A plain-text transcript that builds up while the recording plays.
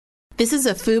This is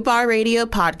a FUBAR Radio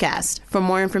podcast. For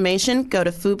more information, go to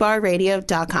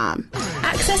FUBARradio.com.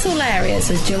 Access all areas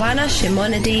with Joanna,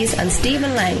 Shimonides and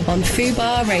Stephen Lang on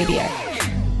FUBAR Radio.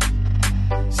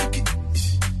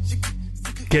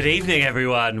 Good evening,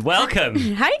 everyone. Welcome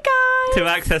Hey guys! to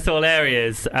Access All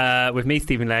Areas with me,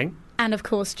 Stephen Lang. And of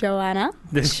course, Joanna.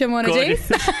 The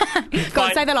Shimonides. Go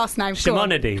on, say the last name.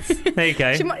 Shimonides. There you go.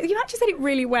 You actually said it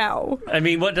really well. I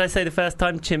mean, what did I say the first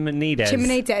time? Chimonides.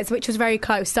 Chimonides, which was very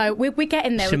close. So we're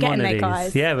getting there. We're getting there,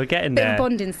 guys. Yeah, we're getting Bit there. of a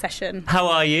bonding session. How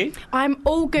are you? I'm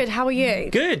all good. How are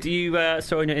you? Good. You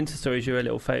saw on your Insta stories you were a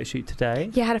little photo shoot today.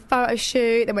 Yeah, had a photo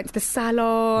shoot. Then went to the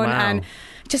salon. Wow. And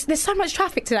just there's so much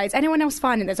traffic today. Is anyone else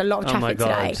finding there's a lot of Oh my traffic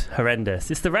God, today?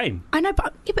 horrendous. It's the rain. I know,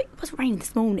 but it was raining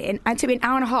this morning. And it took me an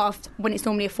hour and a half when it's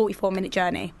normally a 44-minute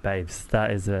journey. Babes,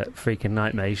 that is a freaking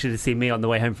nightmare. You should have seen me on the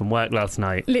way home from work last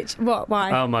night. What?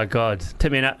 Why? Oh my God. It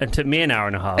took me an hour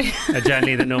and a half. A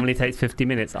journey that normally takes 50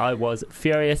 minutes. I was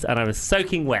furious and I was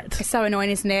soaking wet. It's so annoying,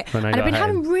 isn't it? When I and I've got been home.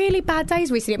 having really bad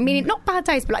days recently. I mean, not bad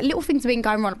days, but like little things have been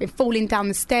going wrong. I've been falling down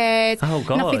the stairs. Oh,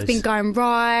 God. Nothing's been going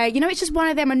right. You know, it's just one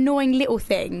of them annoying little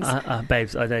things.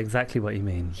 Babes, I know exactly what you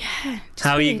mean. Yeah.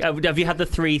 How are you? weird. Have you had the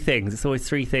three things? It's always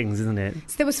three things, isn't it?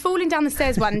 So there was falling down the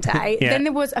stairs one day. Yeah. Then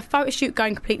there was a photo shoot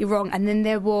going completely wrong. And then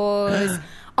there was...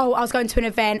 I was going to an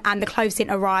event and the clothes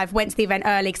didn't arrive. Went to the event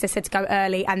early because they said to go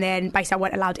early. And then basically I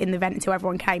weren't allowed in the event until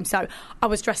everyone came. So I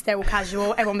was dressed there all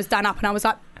casual. Everyone was done up and I was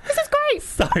like, this is great.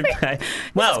 So bad.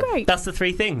 Well, that's the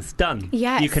three things. Done.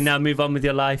 Yes. You can now move on with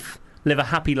your life, live a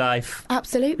happy life.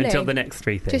 Absolutely. Until the next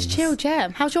three things. Just chill,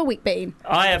 Jem. How's your week been?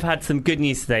 I have had some good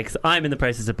news today because I'm in the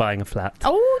process of buying a flat.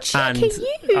 Oh, cheeky and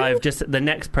you. the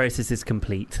next process is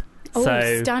complete. Oh,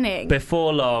 so stunning.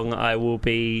 Before long, I will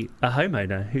be a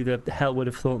homeowner. Who the hell would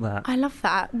have thought that? I love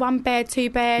that. 1 bed, 2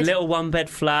 bed. Little one-bed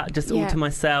flat, just all Yeah. to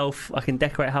myself. I can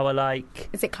decorate how I like.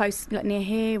 Is it close, like near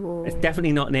here? Or? It's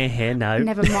definitely not near here, no.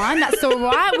 Never mind, that's all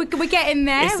right. We're getting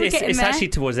there. It's actually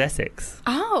towards Essex.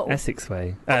 Oh. Essex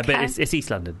way. Okay. But it's East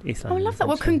London. East Oh, I London, love that.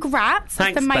 Well, essentially. congrats.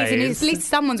 Thanks, That's amazing. babes. At least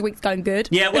someone's week's going good.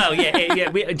 Yeah, well, yeah.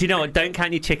 Do you know what? Don't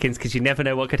count your chickens because you never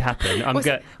know what could happen.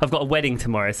 I've got a wedding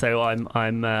tomorrow, so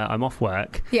I'm off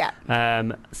work. Yeah.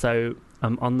 So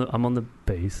I'm on the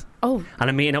booze. Oh. And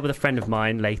I'm meeting up with a friend of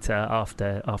mine later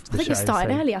after the show. I think you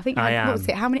started early. I think I am. What was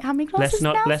it? How many glasses?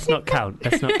 Let's not count.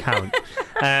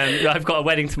 I've got a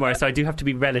wedding tomorrow, so I do have to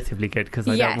be relatively good because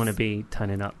I don't want to be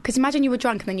turning up. Because imagine you were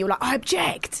drunk and then you were like, I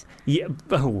object. Yeah.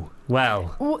 Oh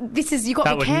well. Well, you got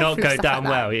that to be would careful not of go stuff down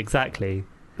like that. well. Exactly.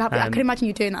 I can imagine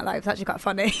you doing that though. It's actually quite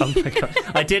funny. Oh my God.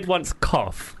 I did once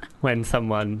cough when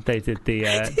they did the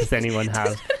does anyone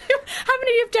have How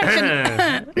many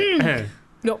objections?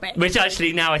 Not me. which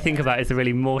actually now I think about is a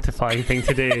really mortifying thing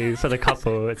to do for the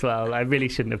couple as well. I really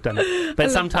shouldn't have done it, but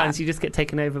sometimes you just get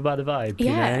taken over by the vibe.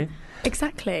 Yeah, you know?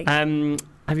 exactly. Have you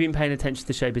been paying attention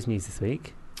to showbiz news this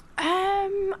week?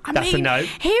 That's a no.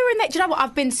 Here and there, do you know what?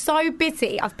 I've been so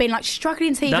busy. I've been like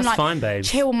struggling to even That's fine, babes.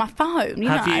 chill on my phone.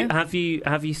 Have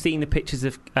you seen the pictures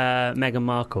of Meghan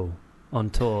Markle on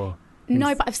tour?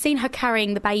 No, but I've seen her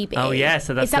carrying the baby. Oh yeah,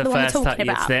 so that's Is that the the one first you're talking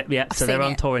time. about? So they're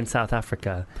on tour in South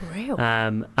Africa. Real.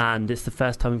 And it's the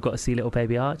first time we've got to see little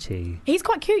baby Archie. He's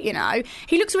quite cute, you know.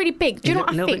 He looks really big. Do you know what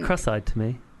I A little think? bit cross-eyed to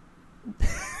me.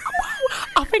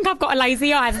 I think I've got a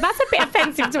lazy eye. That's a bit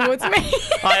offensive towards me.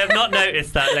 I have not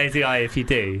noticed that lazy eye. If you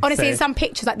do, Honestly, so. in some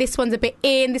pictures, like this one's a bit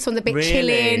in, this one's a bit Really?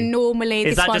 chilling. Normally,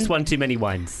 Is this that just one too many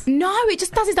wines? No, it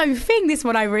just does its own thing. This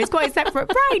one over, it's got a separate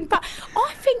brain. But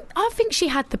I think she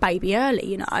had the baby early.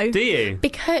 You know? Do you?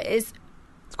 Because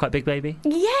It's quite a big baby.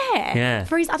 yeah.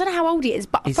 For his, I don't know how old he is,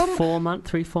 but He's 4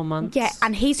 months. Yeah,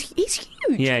 and he's huge.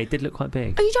 Yeah, he did look quite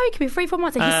big. Are you joking me? 3-4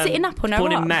 months, and he's sitting up on her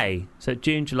Born arm. in May, so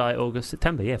June, July, August,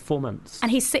 September. Yeah, 4 months.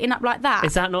 And he's sitting up like that.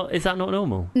 Is that not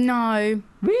normal? No.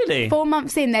 Really? 4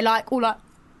 months in, they're like all like.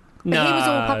 No. He was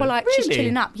all proper like just Really?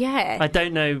 chilling up. Yeah. I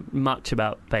don't know much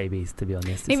about babies, to be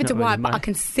honest. Neither do I, but I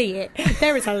can see it.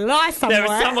 There is a lie somewhere.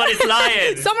 Someone is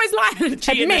lying. Someone's lying.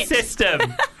 Cheating the Admit. system.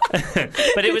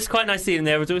 But it was quite nice seeing.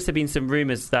 There has also been some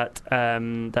rumours that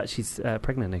she's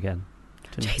pregnant again.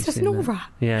 Don't know if you've Jesus, seen that. Nora.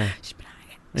 Yeah. She's been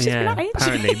at it.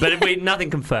 Apparently, but nothing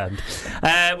confirmed.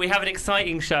 We have an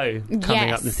exciting show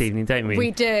coming up this evening, don't we?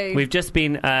 We do. We've just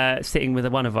been sitting with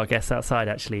one of our guests outside,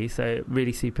 actually, so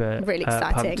really Really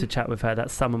exciting. pumped to chat with her.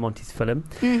 That's Summer Montes Fulham.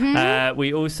 Mm-hmm.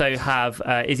 We also have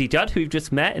Izzy Judd, who we've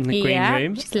just met in the green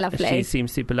room. She's lovely. She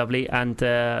seems super lovely, and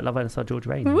Love Island star George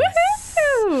Rains.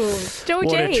 Woohoo! Georgie.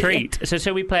 What a treat. So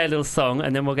shall we play a little song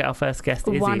and then we'll get our first guest,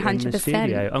 Izzy, in the 100%.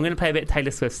 studio. I'm going to play a bit of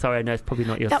Taylor Swift. Sorry, I know it's probably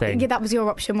not your thing. Yeah, that was your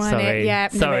option, wasn't Sorry. it? Yeah.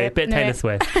 Sorry, a bit of Taylor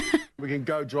Swift. We can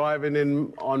go driving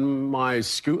in on my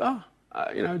scooter,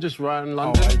 just around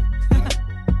London.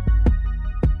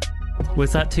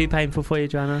 Was that too painful for you,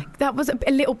 Joanna? That was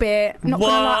a little bit. Not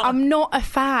gonna lie, I'm not a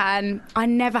fan. I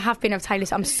never have been of Taylor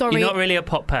Swift. I'm sorry. You're not really a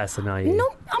pop person, are you? No,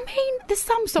 I mean, there's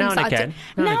some songs Now and that again.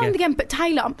 I do. Now and again, but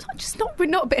Taylor, I'm just not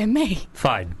a bit of me.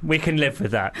 Fine, we can live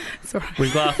with that. It's all right.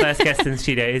 We've got our first guest in the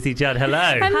studio, Izzy Judd. Hello.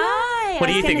 Hi. What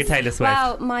do you think of Taylor Swift?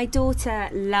 Well, my daughter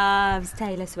loves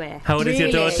Taylor Swift. How old is your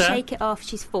Really? daughter? Shake It Off.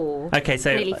 She's 4. Okay,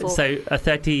 Nearly 4. so a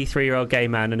 33-year-old gay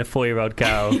man and a 4-year-old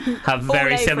girl have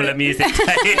very over similar it. music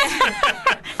tastes.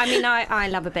 I mean, I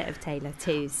love a bit of Taylor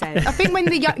too. So I think when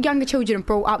the younger children are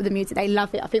brought up with the music, they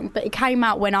love it. I think, but it came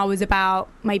out when I was about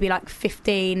maybe like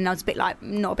 15, and I was a bit like,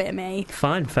 not a bit of me.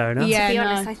 Fine, fair enough. Yeah. to be no.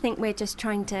 honest, I think we're just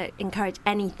trying to encourage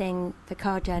anything for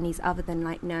car journeys other than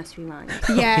like nursery rhymes.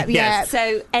 Yeah, yeah.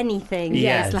 So anything.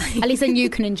 Yes. Like, At least then you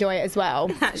can enjoy it as well.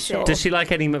 That's Sure. it. Does she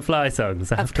like Eddie McFly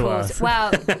songs? I have Of to course. ask.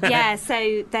 Well, yeah.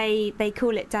 So they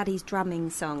call it Daddy's drumming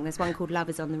song. There's one called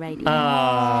Lovers on the Radio.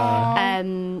 Ah.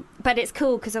 But it's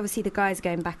cool because obviously the guys are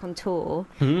going back on tour.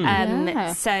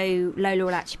 Yeah. So Lola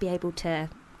will actually be able to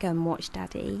go and watch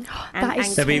Daddy. That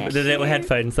is There'll be Kit. the little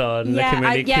headphones on, Yeah, looking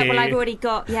really cute. well, I've already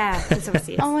got, because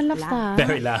obviously it's Oh, I love loud. that.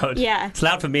 Very loud. Yeah. It's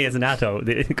loud for me as an adult.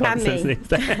 The concerts me. these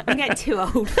days. I'm getting too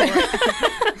old for it.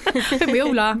 I think we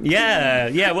all are.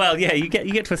 Yeah. Well, yeah. You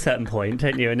get to a certain point,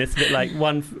 don't you? And it's a bit like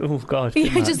one. Oh God. Too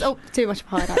Yeah, much. just too much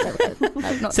pride.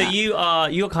 Not So that.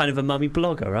 you're kind of a mummy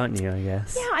blogger, aren't you? I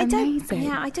guess. Yeah, I don't. Amazing.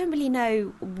 Yeah, I don't really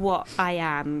know what I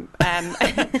am.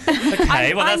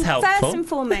 Okay. Well, that's I'm helpful. First and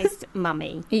foremost,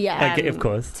 mummy. Yeah. Okay, of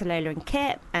course. To Lola and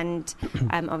Kit, and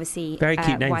obviously Very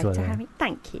cute names, wife by the to way. Harry.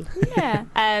 Thank you. Yeah.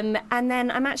 And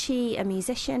then I'm actually a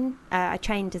musician. I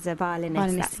trained as a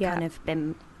violinist. That's yeah. kind of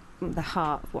been the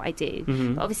heart of what I do.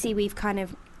 Mhm. But obviously, we've kind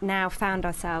of now found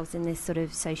ourselves in this sort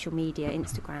of social media,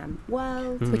 Instagram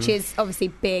world. Mhm. Which is obviously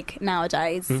big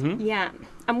nowadays. Mhm. Yeah,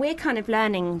 and we're kind of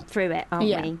learning through it, aren't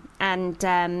Yeah. we? And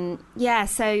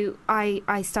so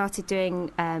I started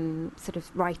doing sort of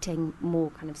writing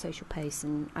more kind of social posts,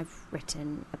 and I've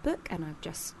written a book, and I'm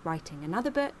just writing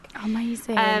another book.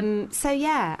 Amazing. So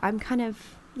yeah, I'm kind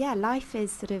of life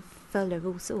is sort of full of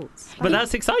all sorts. But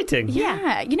that's exciting.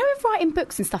 Yeah. You know, with writing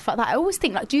books and stuff like that, I always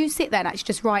think, like, do you sit there and actually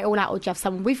just write all out, or do you have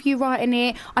someone with you writing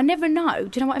it? I never know.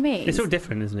 Do you know what I mean? It's all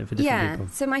different, isn't it, for different people?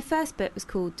 So my first book was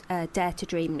called Dare to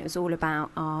Dream, and it was all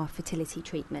about our fertility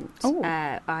treatment. Oh.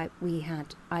 We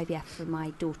had IVF for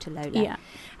my daughter Lola. Yeah.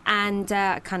 And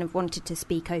I kind of wanted to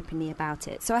speak openly about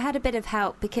it. So I had a bit of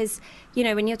help because, you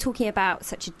know, when you're talking about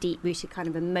such a deep-rooted kind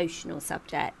of emotional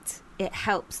subject, it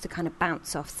helps to kind of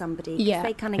bounce off somebody. 'Cause Yeah.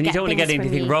 they kind of And you get don't want to get things from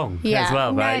anything you. wrong Yeah. as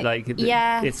well, right? No, Like,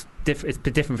 yeah. it's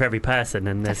different for every person,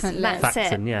 and there's Definitely. facts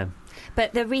That's it. and yeah.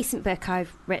 But the recent book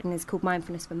I've written is called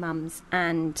Mindfulness for Mums,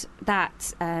 and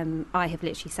that I have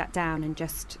literally sat down and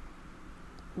just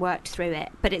worked through it.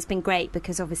 But it's been great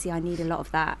because obviously I need a lot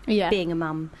of that. Yeah. Being a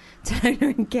mum to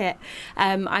Lola and Kit,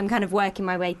 I'm kind of working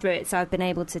my way through it, so I've been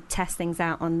able to test things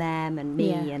out on them and me,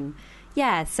 Yeah.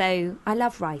 and so I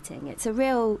love writing. It's a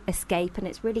real escape, and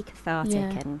it's really cathartic.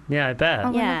 Yeah. And Yeah, I bet. Oh,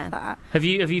 I Yeah. love that. Have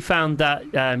you found that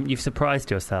you've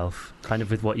surprised yourself, kind of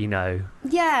with what you know?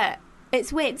 yeah,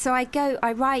 it's weird. So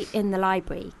I write in the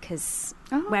library because.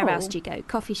 Oh. Where else do you go?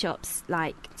 Coffee shops,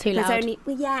 like Too there's loud. only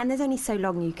and there's only so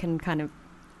long you can kind of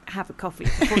have a coffee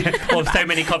before you Or so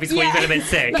many coffees before you feel a bit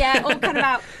sick. yeah, or kind of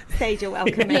out stage or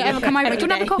welcome. Yeah, Emma, come over. Do you want to have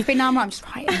a Every day. coffee? No, I'm just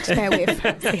writing. Just bear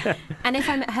with. And if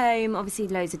I'm at home, obviously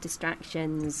loads of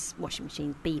distractions, washing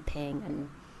machines beeping, and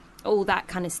all that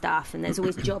kind of stuff. And there's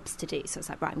always jobs to do. So it's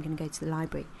like, right, I'm going to go to the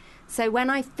library. So when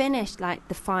I finished like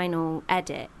the final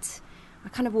edit, I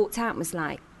kind of walked out and was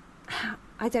like,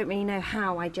 I don't really know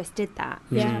how I just did that.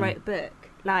 Yeah. Just wrote a book.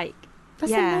 Like,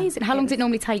 That's yeah, amazing. How long does was- it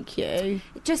normally take you?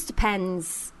 It just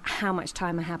depends how much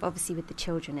time I have. Obviously, with the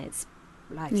children,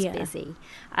 life's Yeah. busy,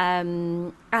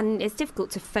 and it's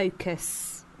difficult to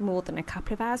focus more than a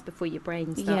couple of hours before your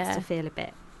brain starts Yeah. to feel a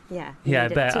bit. Yeah, Yeah, I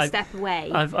need it bet. to step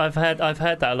away. I've heard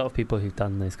that a lot of people who've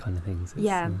done those kind of things.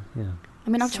 Yeah. Yeah. I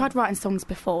mean, I've So- tried writing songs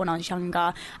before when I was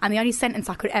younger, and the only sentence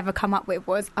I could ever come up with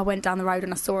was, I went down the road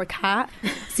and I saw a cat.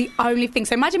 It's the only thing.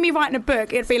 So imagine me writing a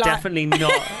book, it'd be like, Definitely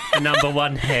not a number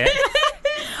one hit.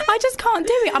 I just can't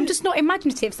do it. I'm just not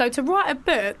imaginative. So to write a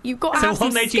book, you've got to So have some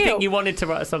what made skill. you think you wanted to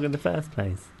write a song in the first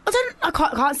place? I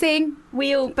can't sing.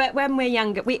 but when we're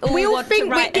younger, we all, We all want think to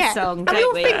write a song, and we don't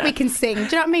all we? think we can sing. Do you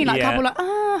know what I mean? Like Yeah. a couple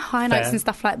high notes Fair. and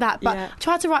stuff like that. But Yeah. I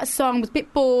tried to write a song, was a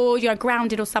bit bored,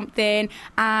 grounded or something,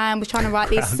 and was trying to write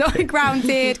this song,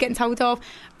 grounded, getting told off.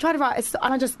 Tried to write a song,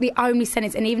 and I just the only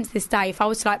sentence, and even to this day, if I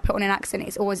was to like put on an accent,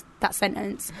 it's always that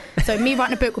sentence. So me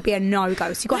writing a book would be a no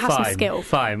go. So you've got to have some skill.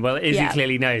 Fine. Well, Izzy Yeah.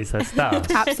 clearly knows her stuff.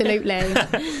 Absolutely.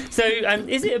 So,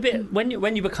 is it a bit when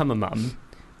you become a mum?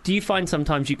 do you find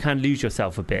sometimes you can lose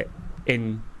yourself a bit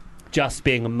in just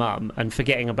being a mum and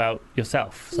forgetting about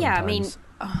yourself sometimes? Yeah, I mean,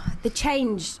 the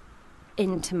change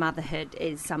into motherhood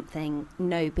is something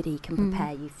nobody can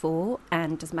prepare you for,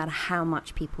 and doesn't matter how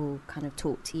much people kind of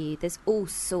talk to you, there's all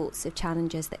sorts of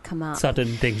challenges that come up.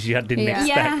 Sudden things you didn't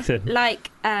expect. Yeah,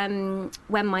 like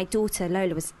when my daughter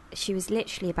Lola was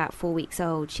literally about 4 weeks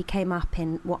old, she came up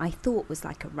in what I thought was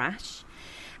like a rash,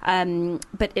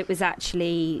 but it was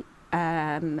actually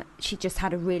she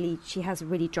has a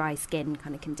really dry skin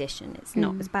kind of condition. It's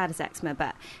not as bad as eczema,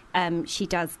 but she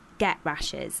does get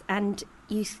rashes, and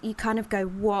you kind of go,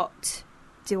 what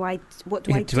do I do?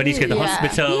 Do I need to go to the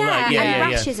hospital? Yeah,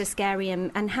 rashes are scary,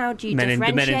 and how do you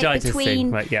differentiate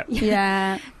between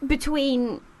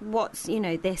between what's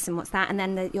this and what's that, and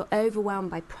then you're overwhelmed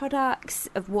by products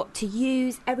of what to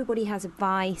use. Everybody has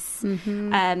advice.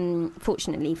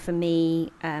 Fortunately for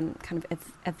me, kind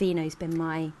of Aveeno's been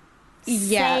my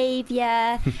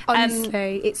saviour.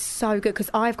 Honestly, it's so good because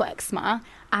I've got eczema,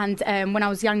 and when I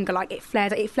was younger, like it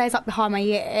flares up behind my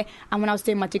ear, and when I was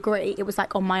doing my degree, it was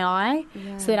like on my eye.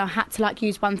 So then I had to like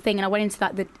use one thing, and I went into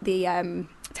like the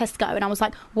Tesco, and I was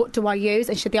like, what do I use?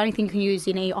 And she said the only thing you can use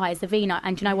in your eye is Aveeno,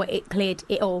 and do you know what? It cleared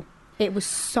it all. It was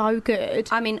so good.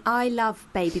 I mean, I love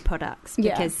baby products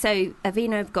because so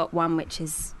Aveeno have got one which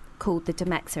is called the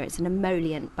Demexa. It's an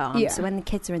emollient balm. So when the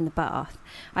kids are in the bath,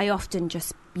 I often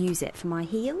just use it for my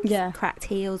heels, cracked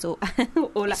heels, or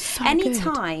like so any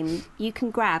time you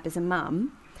can grab as a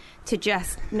mum to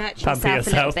just nurture yourself a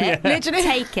little bit, literally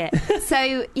take it.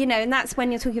 So and that's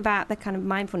when you're talking about the kind of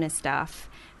mindfulness stuff.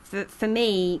 For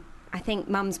me, I think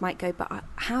mums might go, but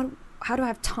how do I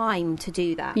have time to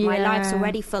do that? My life's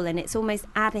already full, and it's almost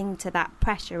adding to that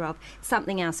pressure of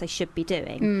something else I should be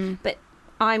doing. But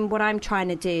what I'm trying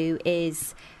to do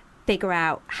is figure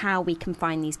out how we can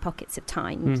find these pockets of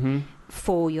time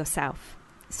for yourself.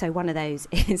 So one of those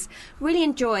is really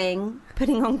enjoying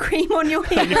putting on cream on your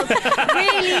heels,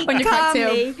 really on your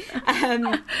calmly,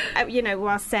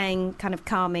 whilst saying kind of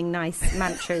calming, nice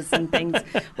mantras and things,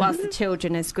 whilst the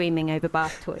children are screaming over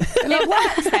bath toys. And it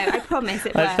works, though. I promise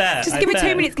it works. Just give me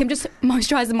 2 minutes. Kim, just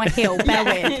moisturising my heel. Bear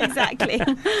with. Exactly.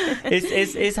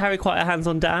 Is Harry quite a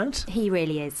hands-on dad? He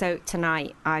really is. So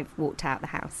tonight I've walked out the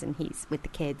house and he's with the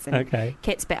kids, and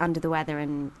Kit's a bit under the weather,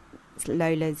 and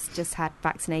Lola's just had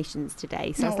vaccinations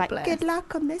today, so I was like, bless. good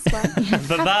luck on this one.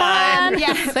 Bye-bye.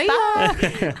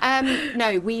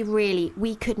 No,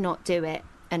 we could not do it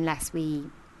unless we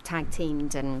tag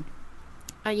teamed, and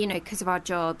because of our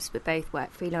jobs, we both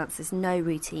work freelance, there's no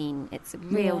routine, it's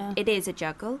it is a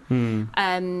juggle,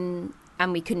 and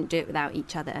we couldn't do it without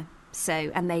each other. So,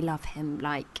 and they love him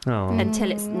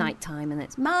until it's night time and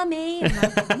it's mummy. And I'm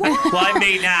like, what? Why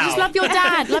me now? Just love your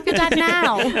dad. Love your dad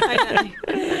now.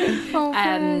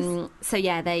 I know. So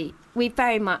yeah, we've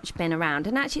very much been around,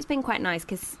 and actually it's been quite nice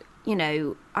because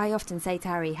I often say to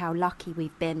Harry how lucky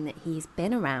we've been that he's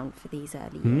been around for these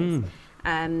early years.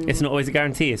 It's not always a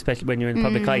guarantee, especially when you're in the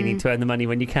public eye. You need to earn the money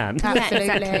when you can. Absolutely.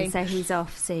 Yeah, exactly. So he's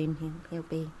off soon. He'll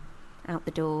be out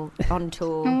the door on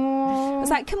tour. I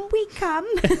was like, can we come?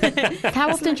 How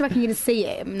often do you reckon you're going to see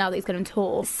him now that he's going on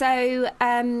tour? So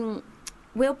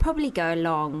we'll probably go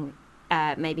along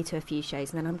maybe to a few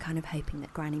shows, and then I'm kind of hoping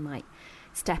that Granny might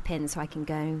step in so I can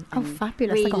go.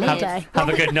 Fabulous! Like a holiday. Have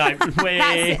a good night.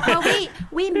 Well,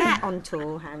 we met on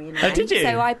tour, Harry and I. Oh, did you?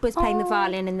 So I was playing the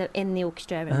violin in the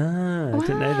orchestra. I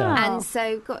didn't know that. And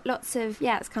so got lots of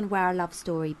it's kind of where our love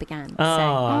story began.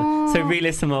 So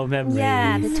relive some old memories.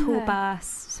 Yeah, the tour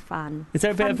bus was fun. Is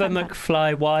there a bit of a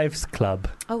McFly Wives Club?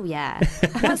 Oh yeah,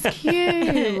 that's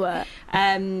cute.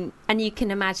 And you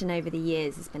can imagine over the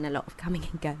years there's been a lot of coming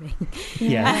and going.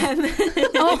 Yeah.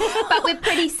 But we're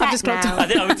pretty set now. I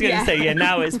was going to say,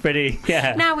 now it's pretty,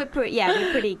 Now we're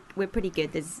pretty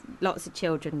good. There's lots of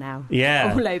children now.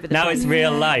 Yeah. All over the now place. It's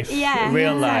real life. Yeah.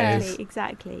 Real life.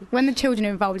 Exactly. When the children are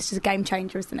involved, it's just a game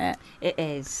changer, isn't it? It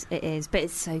is. But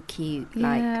it's so cute.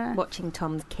 Like watching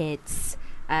Tom's kids,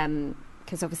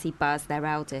 because obviously Buzz, their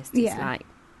eldest, is like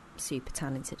super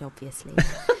talented, obviously.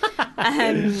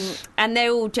 And they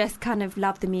all just kind of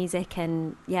love the music,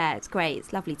 and it's great.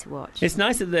 It's lovely to watch. It's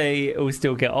nice that they all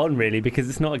still get on, really, because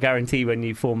it's not a guarantee when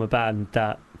you form a band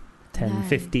that 10,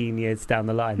 15 years down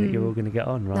the line that you're all going to get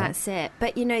on, right? That's it.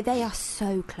 But, they are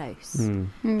so close.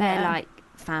 They're like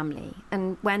family.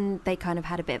 And when they kind of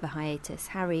had a bit of a hiatus,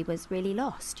 Harry was really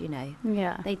lost,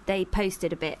 Yeah. They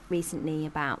posted a bit recently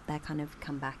about their kind of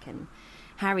comeback, and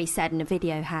Harry said in a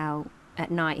video how at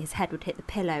night his head would hit the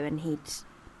pillow and he'd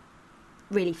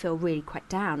really feel really quite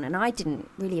down, and I didn't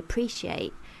really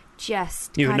appreciate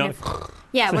just You were kind not. of...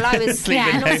 Yeah, well, I was... Sleeping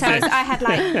and also I noses. had,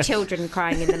 like, children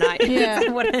crying in the night. Yeah.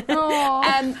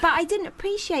 But I didn't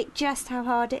appreciate just how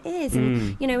hard it is.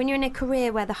 And, you know, when you're in a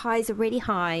career where the highs are really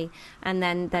high and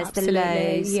then there's Absolutely,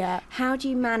 the lows, yeah. how do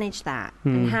you manage that?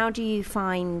 And how do you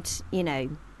find, you know...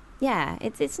 Yeah,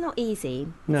 it's not easy.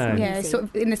 No. It's not Yeah, easy. sort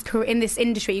of in this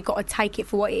industry, you've got to take it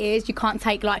for what it is. You can't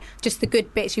take like just the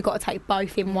good bits. You've got to take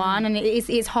both in one, and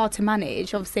it's hard to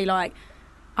manage. Obviously, like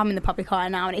I'm in the public eye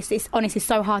now, and it's honestly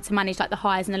so hard to manage like the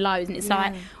highs and the lows. And it's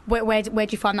like where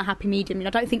do you find that happy medium? And I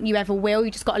don't think you ever will.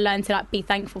 You just got to learn to like be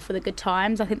thankful for the good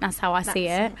times. I think that's how I see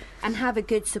it. And have a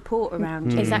good support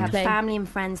around you. Exactly. Have family and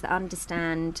friends that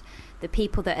understand, the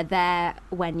people that are there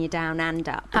when you're down and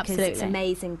up. Because it's Absolutely.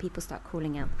 amazing. People start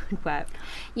calling out the woodwork,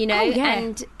 you know. Oh, yeah.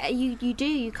 And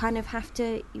you kind of have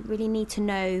to. You really need to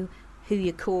know who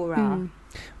your core are.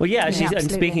 Well, yeah, Yeah, she's, and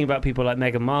absolutely. speaking about people like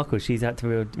Meghan Markle, she's had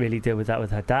to really deal with that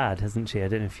with her dad, hasn't she? I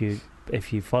don't know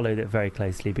if you followed it very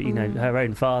closely, but you know, her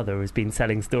own father has been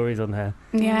selling stories on her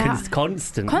Yeah,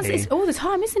 constantly. It's all the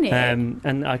time, isn't it?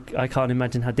 And I can't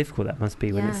imagine how difficult that must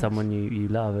be when it's Yeah. someone you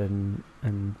love and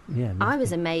yeah. I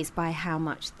was amazed by how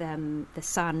much the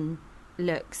son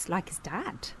looks like his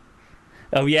dad.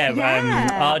 Oh yeah, Yeah.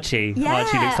 Archie.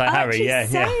 Archie looks like Harry. Yeah,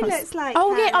 so yeah. looks like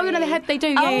oh yeah, Harry. they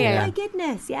do. Oh Yeah. my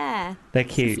goodness, yeah. They're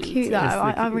cute. It's cute though.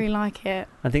 It's I really like it.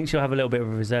 I think she'll have a little bit of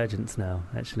a resurgence now.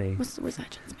 Actually, What's that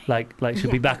just mean? like she'll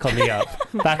be back on the up,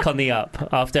 back on the up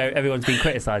after everyone's been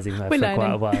criticising her We're for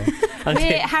quite a learning. while.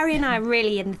 Harry and I are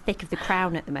really in the thick of the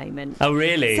Crown at the moment. Oh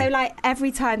really? So like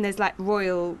every time there's like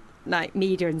royal like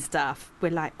media and stuff,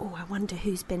 we're like, oh, I wonder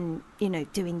who's been, you know,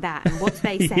 doing that and what's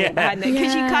they saying Yeah. behind it,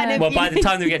 because you kind of Well, by the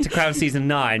time that we get to Crown season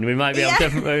 9, we might be able to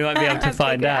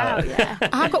find figure it out. yeah.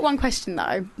 I've got one question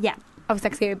though. Yeah. I was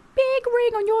actually a big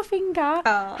ring on your finger.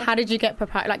 Oh. How did you get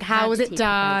proposed? Like, how was did it he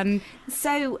done?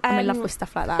 So I'm in love with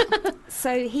stuff like that.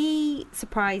 So he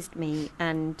surprised me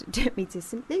and took me to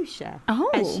St Lucia, Oh.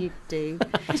 as you do.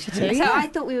 do, So yeah. I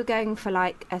thought we were going for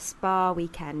like a spa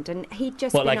weekend, and he'd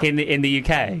just What, been like in the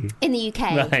UK? in the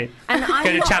UK, Right. and I'm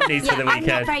Go to not- Champneys for the I'm not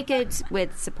weekend. very good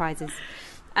with surprises.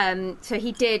 So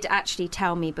he did actually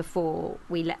tell me before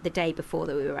the day before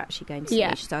that we were actually going to Yeah.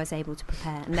 Lucia, so I was able to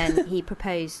prepare. And then he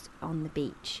proposed on the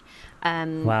beach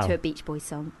Wow. to a Beach Boys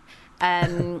song.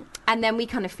 And then we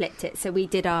kind of flipped it. So we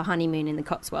did our honeymoon in the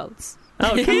Cotswolds.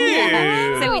 Oh, cute.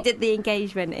 So we did the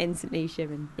engagement in St Lucia.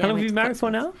 And, How long have went you to been married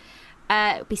for Cotswolds.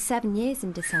 now? It'll be 7 years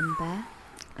in December.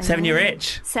 7 year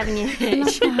itch. 7 year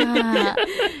itch.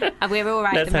 And we're all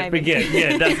right That's at the moment. good.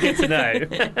 Yeah, that's good to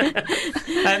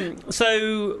know.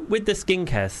 So, with the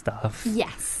skincare stuff,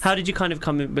 Yes. how did you kind of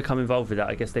become involved with that?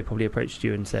 I guess they probably approached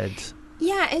you and said,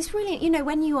 Yeah, it's really, you know,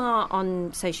 when you are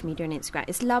on social media and Instagram,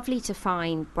 it's lovely to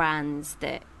find brands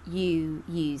that you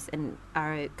use and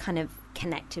are kind of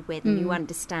connected with and you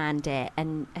understand it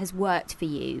and has worked for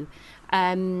you.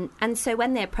 And so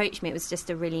when they approached me, it was just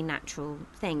a really natural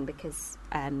thing because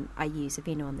I use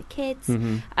Aveeno on the kids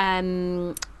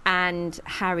and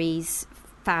Harry's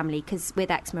family, because with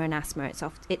eczema and asthma,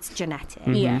 it's genetic.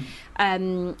 Yeah.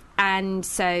 And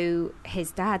so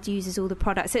his dad uses all the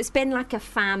products. So it's been like a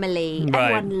family.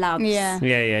 Right. Everyone loves Yeah.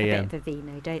 yeah, a bit of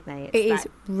Aveeno, don't they? It is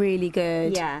really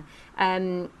good. Yeah.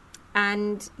 And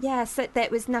yeah, so there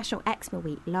was National Eczema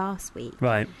Week last week.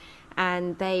 right.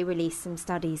 And they released some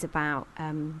studies about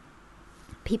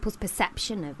people's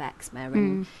perception of eczema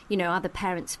and, you know, other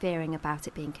parents fearing about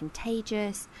it being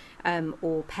contagious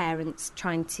or parents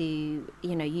trying to,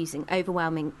 you know, using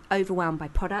overwhelmed by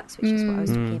products, which is what I was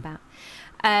talking about.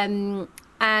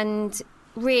 And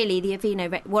really, the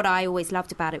Aveeno, what I always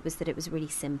loved about it was that it was really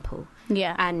simple.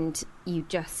 Yeah. And you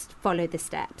just follow the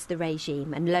steps, the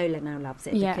regime. And Lola now loves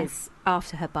it Yeah. because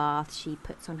after her bath, she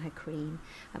puts on her cream,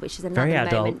 which is Very another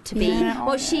adult. moment to be. Yeah.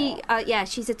 Well,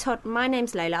 she's a toddler. My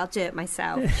name's Lola. I'll do it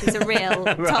myself. She's a real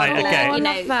toddler. okay. Oh, I You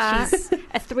know, love that. she's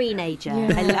a three-nager.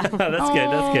 Yeah. I love. Oh, that's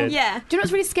good. That's good. Yeah. Do you know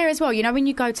what's really scary as well? You know, when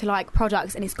you go to like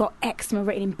products and it's got eczema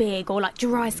written in big or like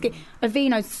dry skin.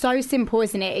 Aveeno's so simple,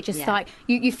 isn't it? It just Yeah. like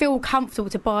you feel comfortable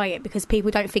to buy it because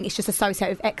people don't think it's just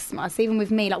associated with eczema. So even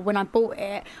with me, like when I bought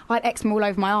it, I had eczema all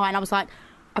over my eye, and I was like,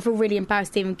 I feel really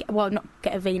embarrassed to even not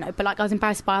get Aveeno, but like I was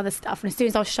embarrassed by other stuff. And as soon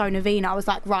as I was shown Aveeno, I was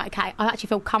like, right, okay, I actually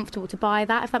feel comfortable to buy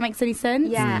that. If that makes any sense.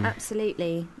 Yeah,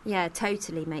 absolutely. Yeah,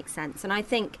 totally makes sense. And I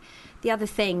think the other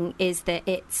thing is that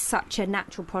it's such a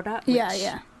natural product. Which,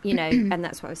 Yeah. You know, and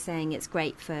that's what I was saying. It's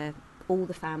great for all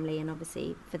the family and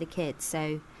obviously for the kids.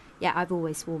 So, yeah, I've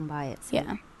always sworn by it. So.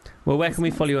 Yeah. Well, where can we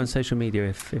follow you on social media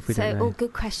if we don't know?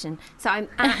 Good question. So I'm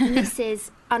at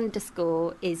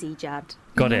Mrs._Izzy Judd.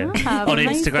 Got it. On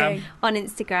Instagram? On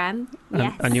Instagram,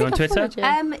 yes. And you on Twitter?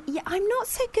 I'm not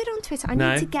so good on Twitter. I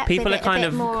need to get people a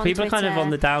bit more on People are kind of on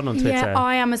the down on Twitter. Yeah,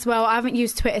 I am as well. I haven't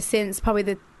used Twitter since probably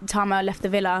the time I left the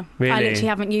villa. Really? I literally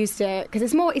haven't used it because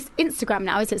it's Instagram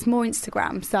now, isn't it? It's more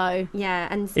Instagram, so... Yeah,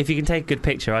 and... If you can take a good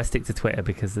picture, I stick to Twitter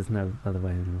because there's no other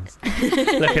way anymore.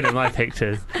 Looking at my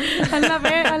pictures. I love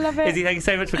it. Izzy, thank you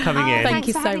so much for coming in. Thank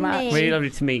you so much. Really lovely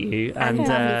to meet you. And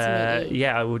lovely to meet you.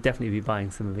 I will definitely be buying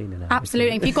some Avena now.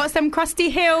 Absolutely. If you've got some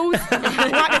crusty heels,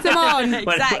 whack them on.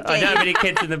 Well, I don't have any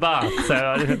kids in the bath, so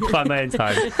I'll find my own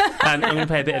time. I'm going to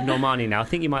play a bit of Normani now. I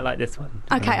think you might like this one.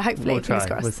 Okay, hopefully. We'll try.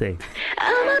 We'll see.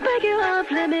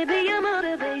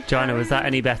 Joanna, was that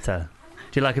any better?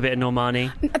 Do you like a bit of Normani?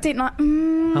 I didn't like...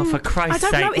 Oh, for Christ's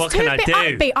sake, what can I do?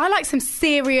 Upbeat. I like some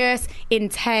serious,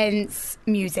 intense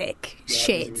music.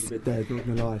 Shit. A bit dead, not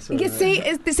gonna lie. Sorry, You see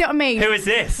what I mean? Who is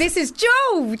this? This is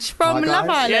George from Hi, Love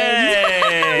guys.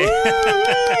 Island.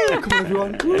 Yay! Come on,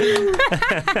 everyone.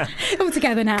 All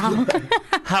together now.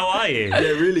 How are you? Yeah,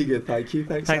 really good, thank you.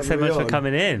 Thanks so much for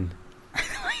coming in.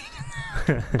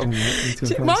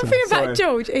 One thing about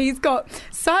George, he's got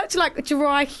such like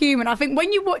dry humour. I think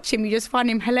when you watch him, you just find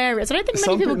him hilarious. I don't think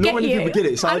many people get Not many you. people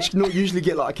get it, so I just not usually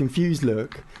get like a confused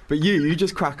look. But you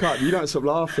just crack up. You don't stop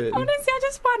laughing. Honestly, I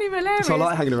just find him hilarious. So I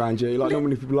like hanging around you. Like, not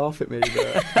many people laugh at me,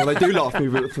 but well, they do laugh at me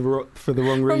but for the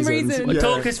wrong reasons. Well, Yeah.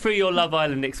 talk us through your Love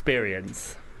Island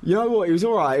experience. You know what? It was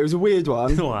all right. It was a weird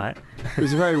one. All right. It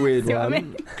was a very weird See what I one.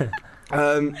 mean?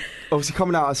 Obviously,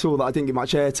 coming out, I saw that I didn't get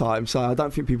much airtime, so I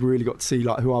don't think people really got to see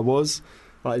like who I was.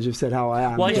 Like, I just said how I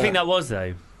am. Why do you think that was,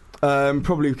 though?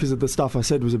 Probably because of the stuff I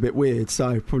said was a bit weird,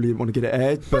 so probably didn't want to get it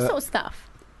aired. What But sort of stuff?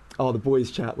 the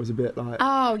boys' chat was a bit like.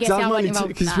 Oh, yes, I wasn't involved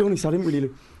because to be honest, I didn't really.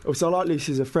 Obviously, I like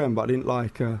Lucy as a friend, but I didn't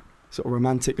like her sort of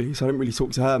romantically, so I didn't really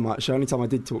talk to her much. The only time I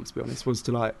did talk, to be honest, was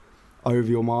to like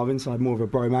Ovi or Marvin, so I had more of a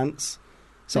bromance.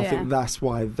 So I think that's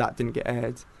why that didn't get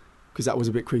aired. Because that was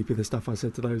a bit creepy, the stuff I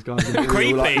said to those guys.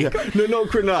 Creepy? Like, no, not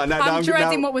creepy. No, I'm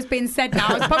dreading what was being said now.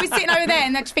 I was probably sitting over there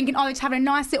and they're just thinking, they're just having a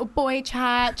nice little boy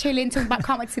chat, chilling, talking about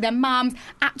can't wait to see their mums.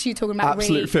 Actually talking about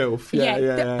absolute filth.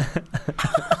 Yeah.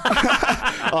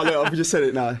 Oh, look, I've just said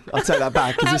it now. I'll take that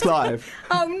back because it's live.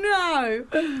 Oh, no.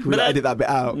 We'll edit that bit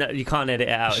out. No, you can't edit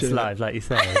it out. Shit. It's live, like you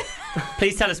said.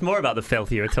 Please tell us more about the filth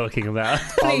you were talking about.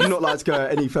 I would not like to go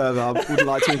any further. I wouldn't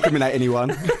like to incriminate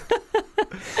anyone.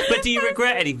 But do you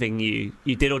regret anything you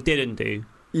did or didn't do?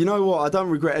 You know what? I don't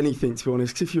regret anything, to be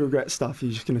honest. Because if you regret stuff,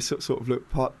 you're just going to sort of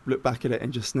look back at it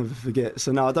and just never forget.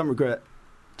 So no, I don't regret.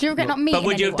 Do you regret not meeting But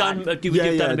would you have done? Would you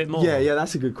have done a bit more? Yeah,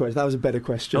 that's a good question. That was a better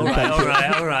question. All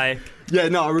right. Yeah,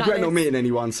 no, I regret not meeting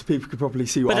anyone, so people could probably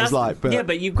see what I was like. But yeah,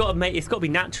 but you've got to make. It's got to be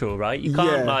natural, right? You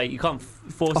can't you can't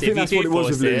force it. I think that's what it was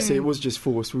with Lucy. It It was just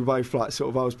forced. We both I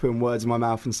was putting words in my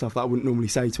mouth and stuff that I wouldn't normally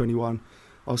say to anyone.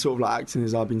 I was sort of like acting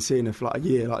as I've been seeing her for like a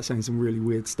year, like saying some really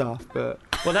weird stuff. But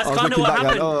well, that's kind of what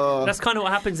happens. That's kind of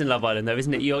what happens in Love Island, though,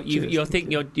 isn't it? You're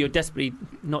desperately,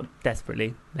 not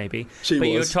desperately, maybe,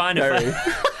 you're trying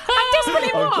to.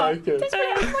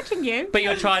 I'm watching you. But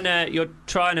you're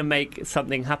trying to make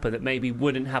something happen that maybe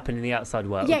wouldn't happen in the outside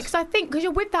world. Yeah, because I think because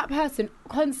you're with that person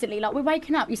constantly, like we're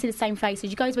waking up, you see the same faces,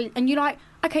 you go to and you're like,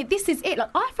 okay, this is it. Like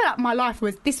I feel like my life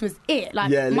was it.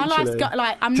 Like my life's got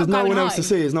like I'm not going home. Because no one else to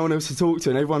see, there's no one else to talk to,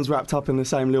 and everyone's wrapped up in the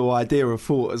same little idea of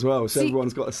thought as well. So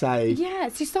everyone's got to say. Yeah,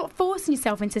 so you start forcing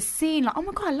yourself into seeing like, oh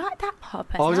my god, I like that part.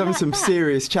 I was having some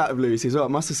serious chat with Lucy as well. It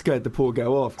must have scared the poor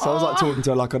girl off. So I was like talking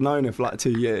to her like I'd known her for like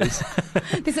 2 years.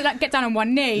 This is like get down on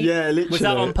one knee. Yeah, literally. Was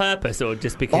that on purpose or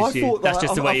just because that's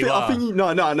just the way you are? No,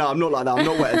 I'm not like that. I'm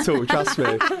not wet at all. Trust me.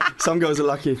 Some girls are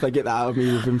lucky if they get that out of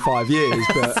me within 5 years.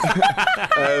 But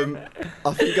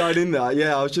I think going in there,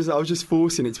 I was just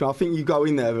forcing it to me. I think you go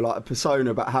in there with like a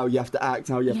persona about how you have to act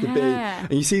and how you have to be,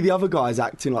 and you see the other guys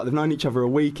acting like they've known each other a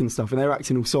week and stuff, and they're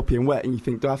acting all soppy and wet, and you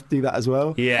think, do I have to do that as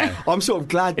well? Yeah. I'm sort of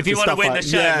glad if you want to win the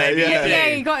show, maybe. Yeah,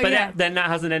 you got it. But then that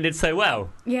hasn't ended so well.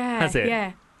 Yeah, has it?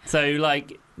 Yeah. So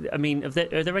like. I mean, are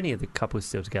there any other couples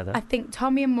still together? I think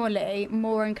Tommy and Molly,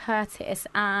 Maura and Curtis,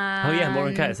 and Maura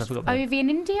and Curtis. I forgot. Ovi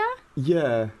in India.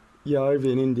 Yeah,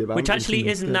 Ovi in India. Which actually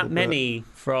isn't that many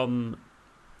from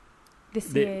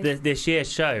this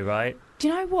year's show, right? Do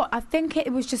you know what? I think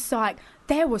it was just like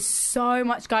there was so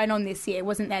much going on this year,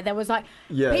 wasn't there? There was like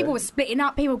people were splitting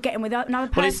up, people getting with another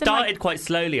person. Well, it started quite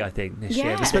slowly, I think, this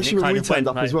year. Especially when we turned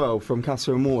up as well from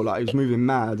Casa Amor. Like it was moving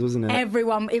mad, wasn't it?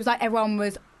 Everyone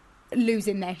was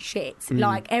losing their shit.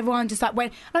 Like, everyone just like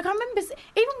went. Like, I remember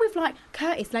even with like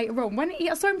Curtis later on when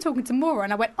I saw him talking to Maura,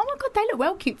 and I went, "Oh my god, they look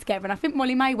well cute together." And I think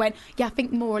Molly May went, "Yeah, I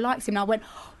think Maura likes him." And I went,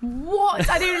 "What?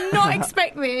 I did not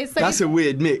expect this." So that's a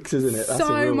weird mix, isn't it? That's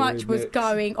so much was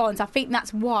going on. So I think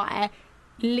that's why.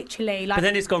 Literally, like. But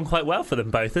then it's gone quite well for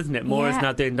them both, isn't it? Maura's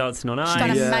now doing Dancing on Ice.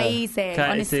 She's done amazing,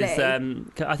 Curtis honestly.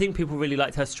 is, I think people really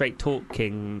liked her straight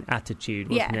talking attitude,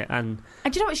 wasn't it? And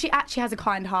do you know what? She actually has a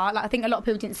kind heart. Like, I think a lot of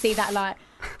people didn't see that. Like,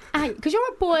 hey, because you're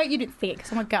a boy, you didn't see it.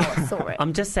 Because I'm a girl, I saw it.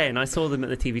 I'm just saying, I saw them at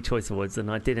the TV Choice Awards,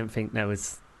 and I didn't think there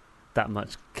was that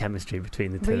much chemistry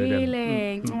between the two of them.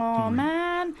 Really? Oh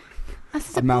man.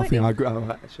 I'm mouthing. I agree. Oh,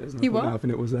 actually, you what?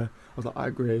 Mouthing. It was I was like, I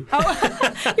agree.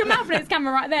 Oh, you're mouthing its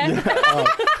camera right there.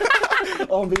 Yeah,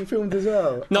 I'm being filmed as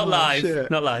well. Not live.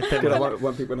 Shit. Not live. Good, I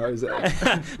won't people know it.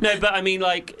 No, but I mean,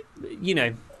 like, you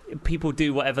know, people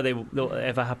do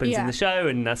whatever happens in the show,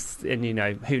 and you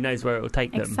know, who knows where it will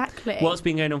take them. Exactly. What's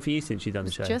been going on for you since you've done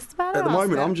the show? Just about at the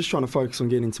moment, I'm just trying to focus on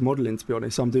getting into modelling. To be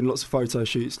honest, I'm doing lots of photo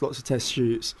shoots, lots of test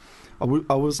shoots. I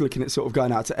was looking at sort of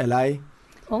going out to LA.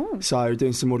 Oh. So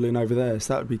doing some modelling over there,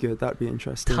 so that would be good. That would be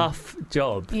interesting. Tough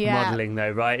job modelling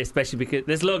though, right? Especially because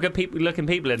there's a lot of good looking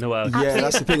people in the world. Yeah,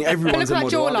 that's the thing. Everyone's a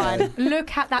model. Look at that jawline.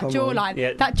 Look at that jawline.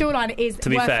 Yeah. That jawline is to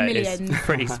be worth fair, millions.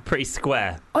 It's pretty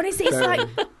square. Honestly, it's like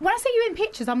when I see you in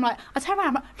pictures, I'm like, I turn around,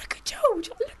 I'm like, look at George,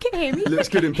 look at him. He looks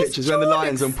good in pictures when the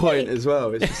line's on point as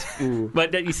well. It's just, ooh.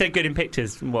 But you said good in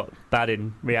pictures. What? Bad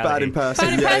in reality? Bad in person.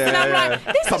 Bad in person. I'm like,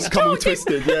 this is come George.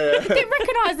 twisted. Yeah. Didn't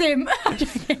recognise him.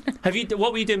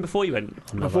 What were you doing before you went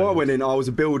on Love Before Island? I went in, I was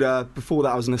a builder. Before that,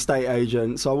 I was an estate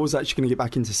agent. So I was actually going to get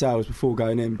back into sales before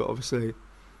going in, but obviously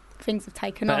things have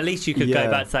taken but off. at least you could go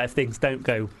back to that if things don't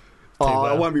go.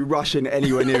 I won't be rushing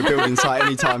anywhere near a building site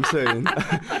anytime soon.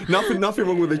 Nothing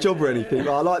wrong with the job or anything.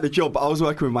 I like the job, but I was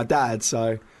working with my dad,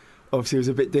 so obviously it was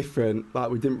a bit different. Like,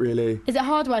 we didn't really. Is it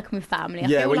hard working with family?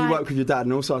 Yeah, when you work with your dad,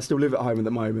 and also I still live at home at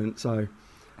the moment, so.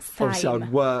 Same. Obviously,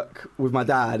 I'd work with my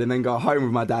dad and then go home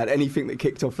with my dad. Anything that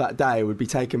kicked off that day would be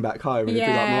taken back home. And it'd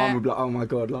be like, my mum would be like, oh my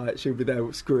God, like, she'll be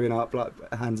there screwing up, like,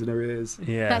 hands in her ears.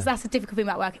 Yeah. That's a difficult thing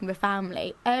about working with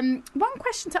family. One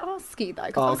question to ask you, though.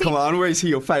 Oh, come on, I already see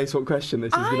your face. What question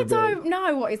this is going to be. I don't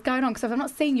know what is going on, because I've not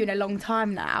seen you in a long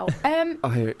time now. Oh,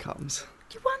 here it comes.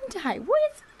 You wonder,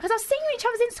 because I've seen you in each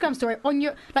other's Instagram story on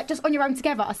your, like, just on your own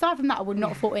together. Aside from that, I would not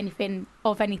have thought anything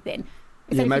of anything.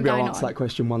 Yeah, maybe I'll answer that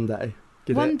question one day.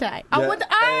 One day. Yeah. One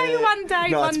day.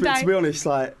 No, one day. To be honest,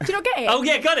 like. Do you not get it? Oh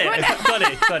yeah, got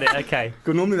it. Okay.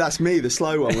 Well, normally that's me, the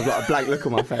slow one, with like a blank look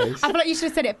on my face. I feel like you should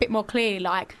have said it a bit more clearly.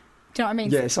 Like, do you know what I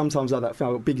mean? Yeah, sometimes I have that thing.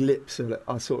 I've got big lips, so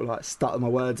I sort of like stutter my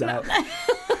words out.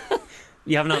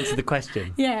 You haven't answered the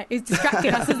question. Yeah, it's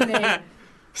distracting us, isn't it?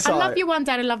 So, I love you one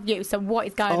day, I love you. So what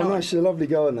is going on? Oh no, she's a lovely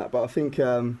girl in that, but I think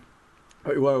we're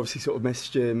obviously sort of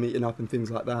messaging, meeting up, and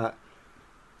things like that.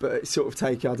 But it's sort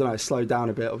of slowed down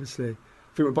a bit, obviously.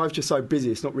 I think we're both just so busy,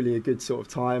 it's not really a good sort of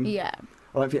time. Yeah.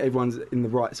 I don't think everyone's in the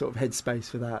right sort of headspace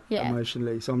for that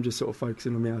emotionally. So I'm just sort of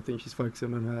focusing on me. I think she's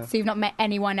focusing on her. So you've not met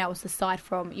anyone else aside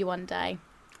from you one day?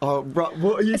 Oh, right,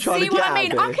 what are you trying to get See what I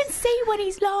mean? at I can see when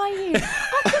he's lying.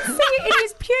 I can see it in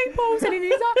his pupils and in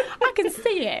his eyes. I can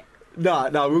see it.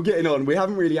 No, we're getting on. We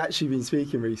haven't really actually been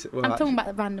speaking recently. I'm talking about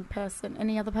the random person.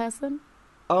 Any other person?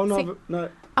 Oh no, no.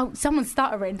 Oh, someone's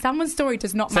stuttering. Someone's story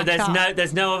does not match up. So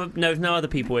there's no other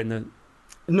people in the.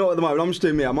 Not at the moment. I'm just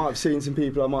doing me. I might have seen some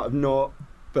people. I might have not,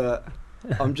 but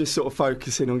I'm just sort of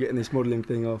focusing on getting this modelling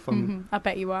thing off. I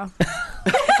bet you are.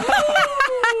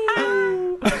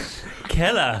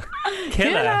 Killer.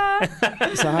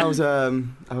 So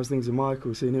how's things with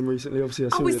Michael? Seen him recently? Obviously, I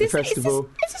saw you at the festival.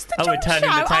 Is this the we're turning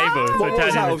the tables. What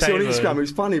was that? Obviously on Instagram. It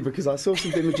was funny because I saw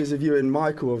some images of you and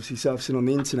Michael obviously surfacing on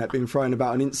the internet, being thrown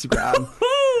about on Instagram.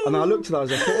 And I looked at that, I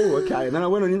was like, oh, okay. And then I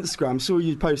went on Instagram, saw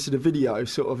you posted a video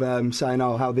sort of saying,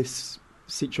 how this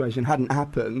situation hadn't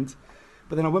happened.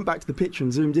 But then I went back to the picture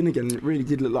and zoomed in again, and it really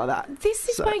did look like that. This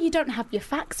is where you don't have your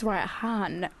facts right at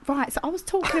hand. Right, so I was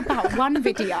talking about one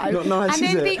video. Not nice, and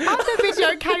then is it? the other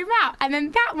video came out, and then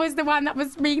that was the one that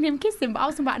was me and him kissing, but I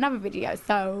was talking about another video,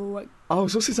 so... Oh,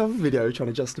 so what's this other video you're trying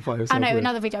to justify yourself I know, with?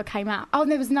 another video came out. Oh,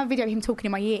 and there was another video of him talking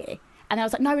in my ear. And I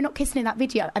was like, no, we're not kissing in that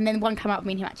video. And then one came out of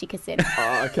me and him actually kissing.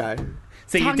 Oh, okay.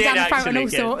 So you Tongue did down the throat actually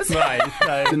and all sorts. Right.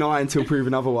 So. Deny until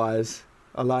proven otherwise.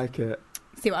 I like it.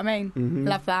 See what I mean? Mm-hmm.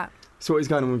 Love that. So what is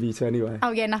going on with you two anyway?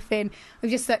 Oh, yeah, nothing. We're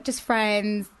just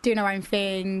friends, doing our own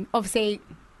thing. Obviously,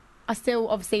 I still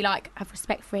have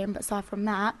respect for him, but aside from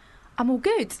that, I'm all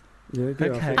good. Yeah,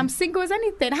 good. Okay. I'm single as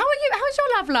anything. How are you? How's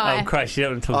your love life? Oh Christ! You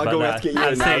don't want to talk I'll about go that. have to get you in now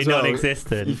Absolutely as well.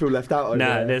 non-existent. You feel left out. No,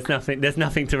 over there. there's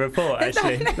nothing to report.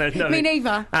 Actually, There's Me nothing-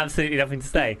 neither. Absolutely nothing to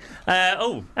say.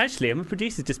 Actually, I'm a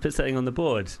producer. Just put something on the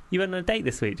board. You went on a date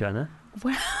this week, Joanna.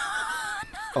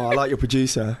 Oh, I like your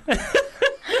producer.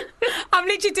 I'm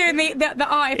literally doing the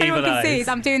eye. If anyone Evil can see, eyes. is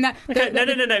I'm doing that. Okay,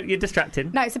 no. You're distracting.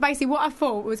 No, so basically what I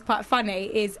thought was quite funny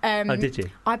is Oh, did you?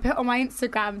 I put on my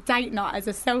Instagram date night as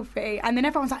a selfie, and then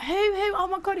everyone's like, who? Oh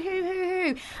my God, who?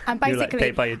 And You were like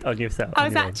basically, date on yourself. I on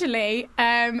was your own.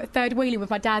 actually third wheeling with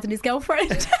my dad and his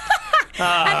girlfriend.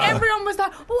 Ah. And everyone was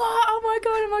like, what?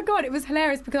 Oh my God. It was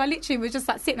hilarious because I literally was just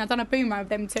like sitting, I'd done a boomer with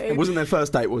them two. It wasn't their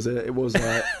first date, was it? It was. No,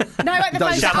 like the Don't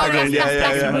first chaperone, that's, yeah,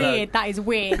 that's yeah. weird. That is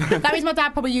weird. That means my dad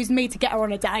probably used me to get her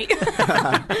on a date.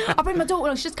 I'll bring my daughter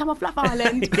along, she's just come off Love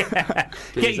Island. Get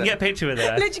a picture with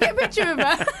her. Literally get a picture of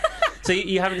her. So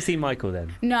you haven't seen Michael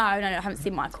then? No, I haven't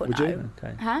seen Michael. Would no. you?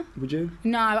 Okay. Huh? Would you?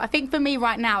 No, I think for me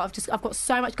right now, I've got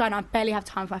so much going on. I barely have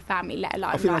time for my family, let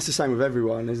alone. I think that's the same with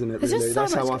everyone, isn't it? There's just Really, so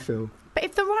that's how much- I feel. But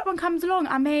if the right one comes along,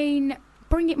 I mean,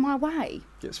 bring it my way.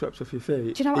 Get swept off your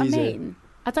feet. Do you know what Easy. I mean?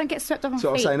 I don't get swept off my That's what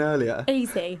I was feet. saying earlier.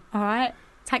 Easy, all right.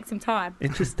 Take some time.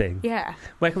 Interesting. Yeah.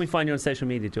 Where can we find you on social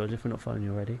media, George, if we're not following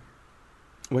you already?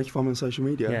 Where can you find me on social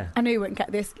media? Yeah. I knew you wouldn't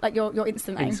get this, like your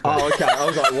Insta name. Instagram. Oh, okay. I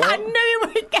was like, I what? knew you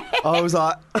wouldn't get it. I was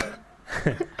like,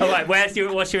 All right. What's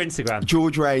your Instagram?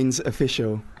 George Rains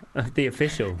official. The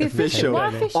official. The Official. Why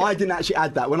official? I didn't actually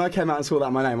add that. When I came out and saw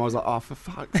that my name, I was like, oh, for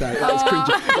fuck's sake. That was cringe.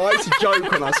 I used to joke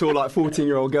when I saw like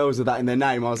 14-year-old girls with that in their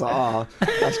name. I was like, oh,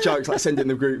 that's jokes. Like, send it in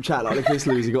the group chat. Like, this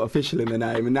loser got official in their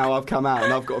name. And now I've come out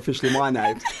and I've got official in my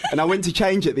name. And I went to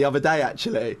change it the other day,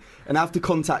 actually. And I have to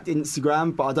contact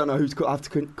Instagram, but I don't know who to I have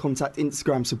to contact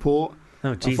Instagram support.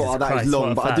 Oh, I Jesus thought, oh, that Christ, is what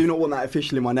long, a but I faff. do not want that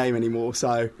official in my name anymore.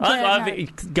 So,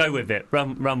 Go with it.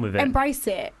 Run with it. Embrace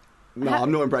it. no,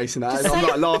 I'm not embracing that. Just I'm say-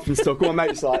 like laughing stock. All my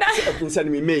mates like have been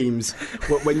sending me memes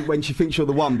when she thinks you're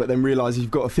the one, but then realises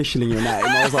you've got official in your name.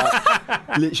 I was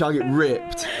like, literally, I get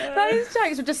ripped. Those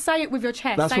jokes, but just say it with your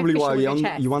chest. That's say probably official why with your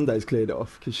chest. your one day's cleared it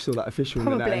off because she saw that official in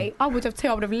the name. Probably. I would have too.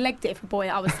 I would have legged it if a boy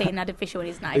that I was seeing had official in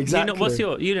his name. Exactly. What's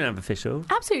your? You don't have official.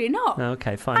 Absolutely not. Oh,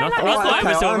 okay, fine. I I like thought, it. I thought it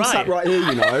was okay, all I'm right. sat right here,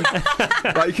 you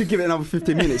know. Like, you could give it another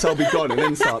 15 minutes, I'll be gone, and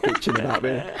then start bitching about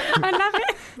me. I love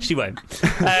it. She won't.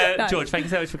 No. George, thank you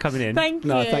so much for coming in. Thank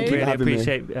No, you. thank you. Really having me.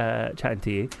 appreciate chatting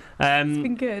to you. It's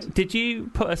been good. Did you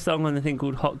put a song on the thing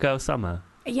called Hot Girl Summer?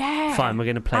 Yeah. Fine, we're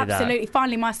going to play Absolutely.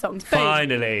 Finally, my song. Boom.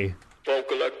 Finally.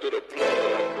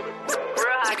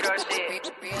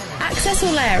 Access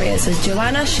all areas with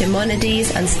Joanna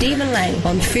Shimonides and Stephen Lang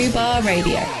on Fubar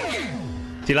Radio.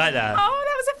 Do you like that? Oh,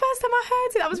 that was the first time I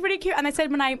heard it. That was really cute. And they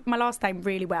said my last name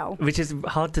really well. Which is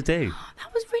hard to do.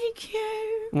 That was really cute.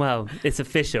 Well, it's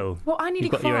official. Well, I nearly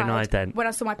You've got your own cried ident. when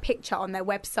I saw my picture on their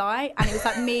website, and it was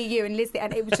like me, you, and Lizzie,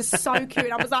 and it was just so cute.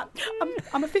 And I was like,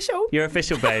 I'm official. You're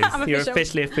official, babes. I'm You're official.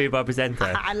 officially a Fubar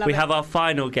presenter. I love we it. have our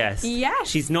final guest. Yes.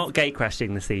 She's not gate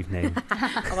crashing this evening.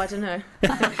 Oh, I don't know.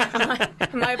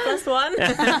 am I a plus one?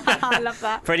 I love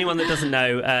that. For anyone that doesn't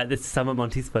know, this is Summer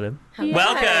Monty's Fulham. Yeah.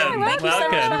 Welcome. Thank you so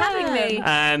much for having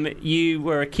me. You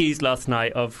were accused last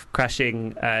night of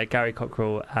crashing Gary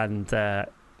Cockrell and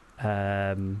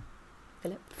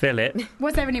Philip.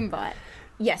 Was there an invite?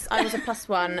 Yes, I was a plus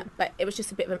one, but it was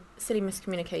just a bit of a silly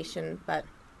miscommunication. But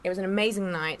it was an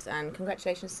amazing night, and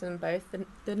congratulations to them both.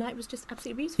 The night was just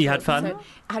absolutely beautiful. You had fun? So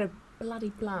I had a bloody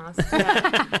blast.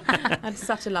 Yeah. I had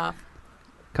such a laugh.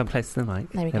 Come close to the mic.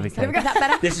 There we go. Is that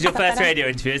better? This is your first radio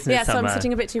interview, isn't Yeah, it, so Summer? I'm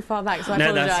sitting a bit too far back, so I No,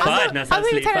 apologise. that's fine. That's I was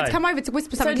absolutely really telling her fine. to come over to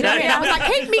whisper something in no, her ear. no, I was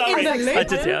like, keep me in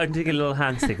the loop. I'm doing a little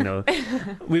hand signal.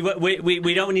 we don't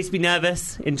want you to be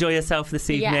nervous. Enjoy yourself this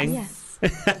evening. Yes.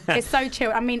 It's so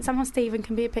chill. I mean, sometimes Stephen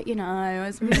can be a bit, but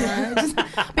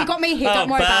you got me here. Oh, Don't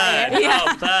worry about burn. it.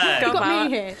 Oh, burn. You got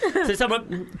me here. So,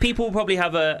 someone, people will probably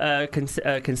have a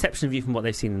conception of you from what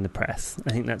they've seen in the press. I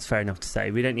think that's fair enough to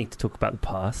say. We don't need to talk about the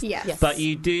past. Yes. Yes. But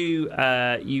you do.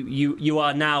 You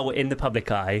are now in the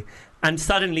public eye and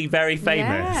suddenly very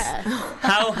famous. Yeah.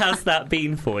 How has that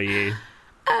been for you?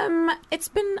 It's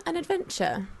been an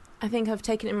adventure. I think I've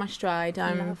taken it in my stride.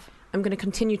 I'm going to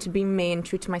continue to be me and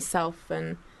true to myself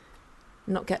and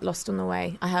not get lost on the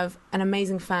way. I have an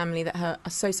amazing family that are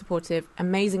so supportive,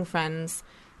 amazing friends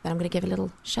that I'm going to give a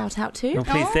little shout out to. Oh,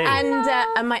 please do.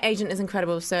 And my agent is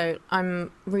incredible, so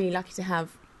I'm really lucky to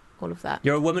have all of that.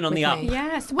 You're a woman on the with up. me.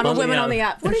 Yes. I'm On a the woman up. on the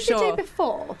up, What for did you sure. do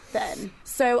before then?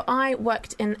 So I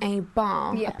worked in a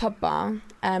bar, Yeah. a pub bar,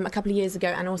 a couple of years ago,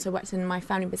 and also worked in my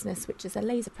family business, which is a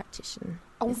laser practitioner.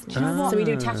 Oh, business. do you know what? So we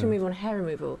do tattoo removal and hair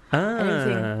removal. Ah.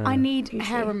 everything. I need Usually.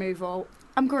 hair removal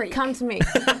I'm Greek. Come to me.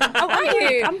 Oh, are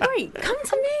you? I'm Greek. Come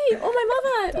to me. Oh,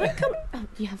 my mother. Like, come. Oh,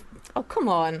 you have. Oh, come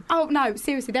on. Oh no,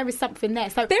 seriously, there is something there.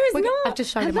 So There is not. I've just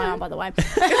shown you my arm, by the way.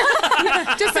 Just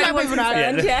to let people know.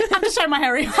 Yeah. I'm just showing my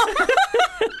hairy arm.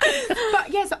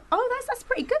 But yes, that's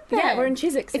pretty good there. Yeah, we're in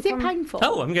Chiswick. so Is it come- painful?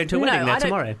 Oh, I'm going to a No, wedding I there don't-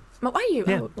 tomorrow. Oh, are you?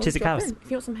 Yeah, oh, well, Chiswick drop House. in.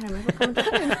 If you want some hair removal, come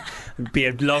on. It'd be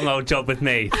a long old job with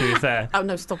me, to be fair. Oh,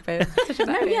 no, stop it.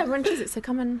 No, yeah, we're in Chiswick, so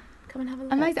come and have a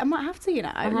look. Amazing. I might have to,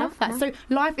 I love that. So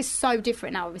life is so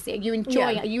different now, obviously. Are you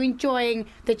enjoying it? Are you enjoying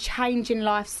the change in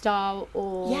lifestyle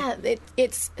or Yeah,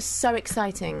 it's so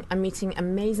exciting. I'm meeting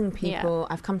amazing people.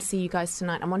 I've come to see you guys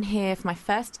tonight. I'm on here for my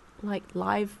first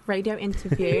live radio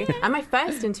interview and my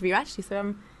first interview actually.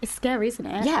 So it's scary, isn't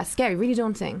it? Yeah, scary, really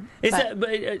daunting.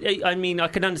 I mean, I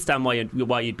can understand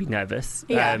why you'd be nervous.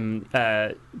 Yeah.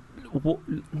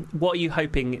 What are you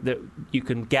hoping that you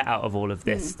can get out of all of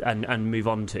this and move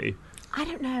on to? I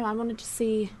don't know. I wanted to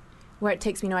see where it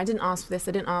takes me. No, I didn't ask for this.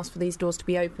 I didn't ask for these doors to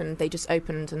be opened. They just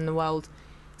opened and the world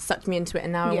sucked me into it.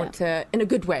 And now I want to, in a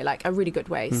good way, like a really good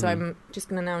way. So I'm just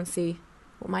going to now and see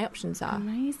what my options are.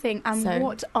 Amazing. And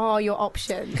what are your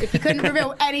options? If you couldn't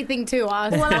reveal anything to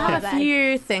us. Well, I have a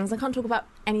few things. I can't talk about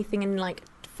anything in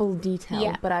full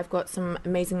detail, but I've got some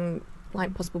amazing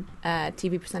possible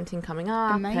TV presenting coming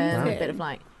up. Amazing. And a bit of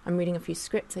I'm reading a few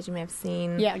scripts, as you may have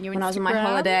seen. Yeah, on your when I was on my Instagram.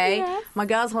 holiday, Yes. my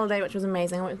girls' holiday, which was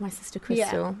amazing. I went with my sister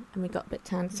Crystal, and we got a bit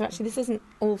tan. So actually, this isn't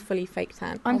all fully fake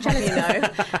tan. I'm jealous. I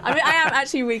mean, I am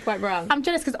actually really quite brown. I'm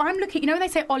jealous because I'm looking. You know when they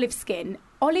say olive skin,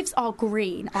 olives are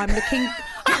green. I'm looking. You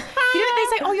know when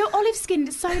they say, "Oh, your olive skin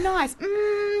is so nice."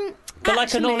 But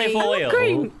like an olive oil.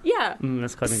 Green, yeah.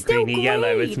 That's kind of Still greeny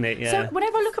yellow, green. isn't it? Yeah. So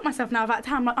whenever I look at myself now about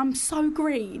tan, I'm so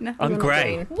green. I'm You're not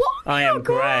grey. green. What? I am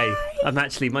grey. I'm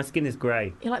actually, my skin is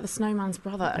grey. You're like the snowman's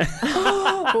brother.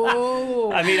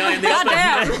 I mean, I am the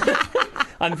opposite.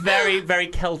 I'm very, very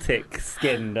Celtic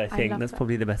skinned, I think. love That's that.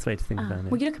 probably the best way to think about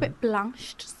it. Well, you look a bit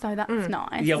blanched, so that's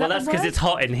nice. Yeah, Is well, that that's the because word? it's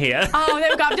hot in here. Oh, there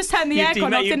we go. I've just turned the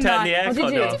aircon off, didn't turned I? the aircon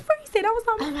did you? off. It's freezing. I was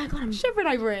like, Oh my god, I'm shivering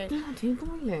over here. bloody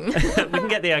boiling. We can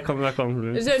get the aircon back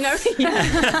on. So, no,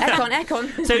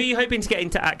 aircon. So are you hoping to get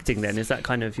into acting then? Is that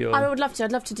kind of your... I would love to.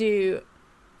 I'd love to do.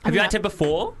 Have you acted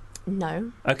before?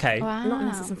 No, Okay. Wow. not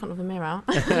unless it's in front of a mirror.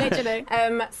 Literally.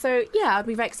 So yeah, I'd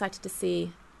be very excited to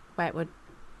see where it would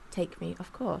take me.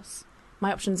 Of course,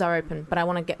 my options are open, but I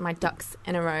want to get my ducks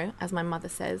in a row, as my mother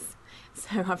says. So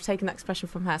I've taken that expression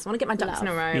from her. So I want to get my ducks in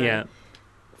a row. Yeah. And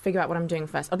figure out what I'm doing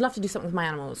first. I'd love to do something with my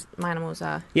animals. My animals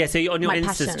are. Yeah, so on your My Insta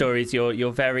passion. stories,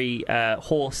 you're very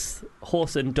horse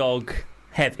and dog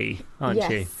heavy, aren't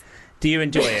yes. you? Do you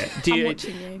enjoy it? Do I'm you?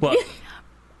 watching you. What?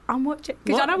 I'm watching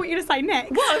because I know what you're going to say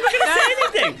next. What? I'm not going to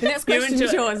say anything. The next You question is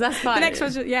enjoy- yours. That's fine. The next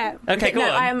one's yeah. Okay, go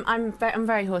no, on. I'm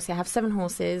very horsey. I have 7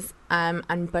 horses,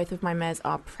 and both of my mares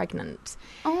are pregnant.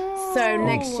 Oh. So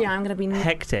next year I'm going to be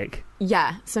Hectic.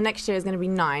 yeah. So next year is going to be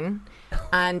 9,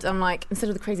 and I'm like, instead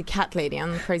of the crazy cat lady,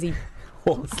 I'm the crazy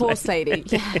horse lady.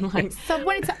 Yeah, I'm like, So I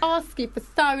wanted to ask you for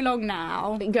so long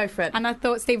now, go for it. and I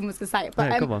thought Stephen was going to say it. But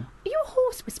No, are come on. you a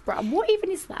horse whisperer? What even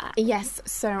is that? Yes,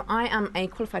 so I am a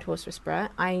qualified horse whisperer.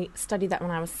 I studied that when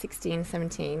I was 16,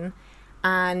 17,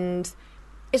 and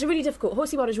it's really difficult.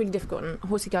 Horsey world is really difficult, and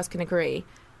horsey girls can agree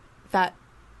that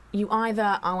you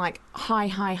either are like high,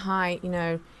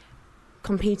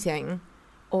 competing,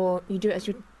 or you do it as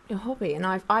your hobby. And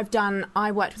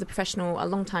I worked with a professional a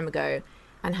long time ago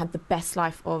and had the best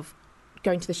life of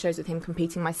going to the shows with him,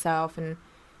 competing myself, and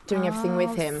doing everything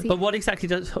with him. see. But what exactly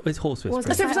is horse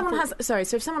whispering? So if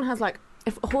someone has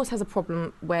if a horse has a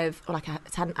problem with, or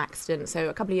it's had an accident. So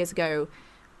a couple of years ago,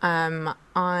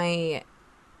 I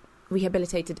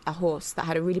rehabilitated a horse that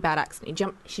had a really bad accident.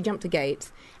 She jumped a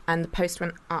gate, and the post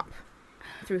went up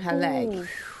through her leg,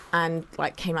 and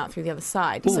came out through the other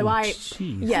side. Ooh, So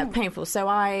jeez. painful.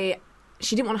 So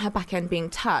she didn't want her back end being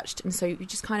touched, and so you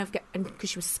just kind of because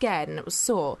she was scared and it was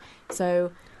sore.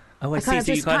 So Oh, I I see. kind of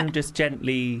So you just kind of just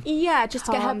gently... yeah, just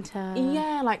to get her. Calmed her.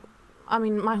 Yeah, I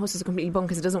mean, my horses are completely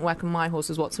bonkers. It doesn't work on my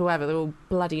horses whatsoever. They're all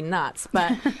bloody nuts.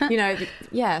 But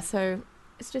so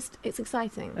it's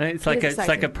exciting. And it's It like is it's like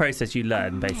a exciting. process you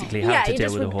learn basically how Yeah, to you deal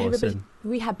just with a horse. And,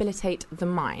 rehabilitate the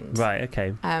mind. right.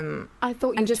 Okay. I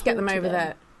thought you And just get them talked to over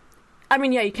there. I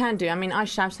mean, yeah, you can do. I mean, I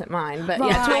shout at mine, but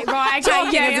yeah, Right, right, okay,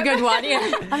 talking yeah, is a good one. Yeah,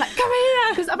 I'm like, come here.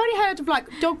 Because I've only heard of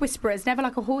dog whisperers, never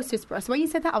a horse whisperer. So when you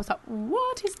said that, I was like,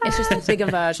 what is that? It's just a bigger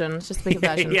version. It's just a bigger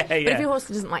version. Yeah, But yeah. if your horse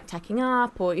doesn't like tacking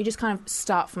up, or you just kind of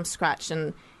start from scratch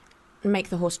and make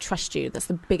the horse trust you. That's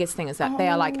the biggest thing, is that they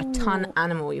are like a ton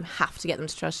animal. You have to get them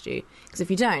to trust you, because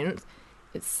if you don't,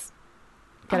 it's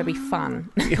going to be fun.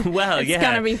 Well, It's yeah.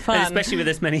 gonna be fun. And especially with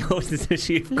as many horses as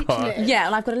you've got. Literally. Yeah,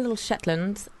 and I've got a little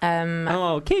Shetland.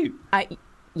 Oh, cute.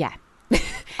 Yeah.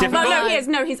 Different No, vibe. he is.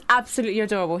 No, he's absolutely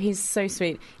adorable. He's so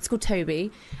sweet. It's called Toby,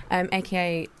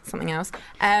 aka something else.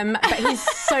 But he's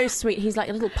so sweet. He's like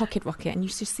a little pocket rocket, and you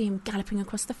just see him galloping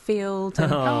across the field.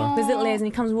 And Oh. there's little ears, and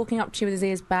he comes walking up to you with his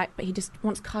ears back, but he just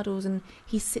wants cuddles, and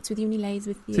he sits with you and he lays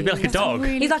with you. So he'd be like a dog.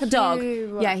 Really He's like a dog.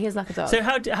 cute. Yeah, he is like a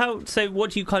dog. So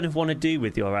what do you kind of want to do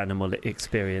with your animal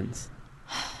experience?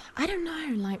 I don't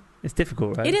know. Like, It's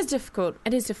difficult, right? it is difficult.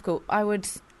 It is difficult. I would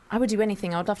do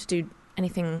anything. I would love to do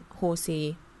anything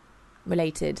horsey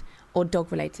related or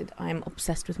dog related. I am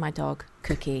obsessed with my dog,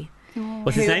 Cookie.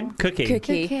 What's his name? Cookie.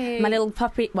 Cookie. My little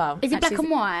puppy. Well, Is it black actually,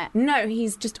 and white? No,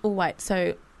 he's just all white.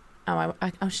 So,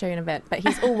 I'll show you in a bit. But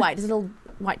he's all white. He's a little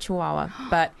white chihuahua.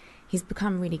 But he's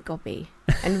become really gobby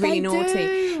and really They naughty.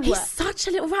 do. He's such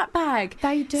a little rat bag.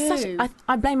 They do.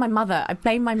 I blame my mother.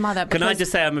 Can I because-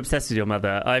 just say I'm obsessed with your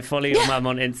mother? I follow your mum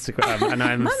on Instagram and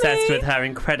I'm obsessed with her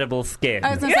incredible skin. I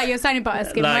was going to say, you're saying about her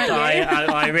skin, Like, weren't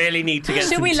you? I really need to get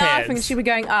She'll some be laughing. tips. She'll be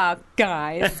going,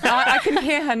 guys. I can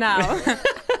hear her now.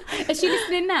 Is she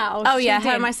listening now? Oh, yeah. Tuned Her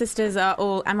in? and my sisters are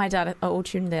all, and my dad are all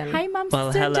tuned in. Hey, mum, Well,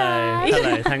 sister, hello. dad.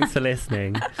 Hello. Thanks for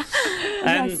listening.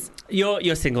 Yes.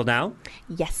 You're single now.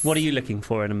 Yes. What are you looking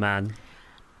for in a man?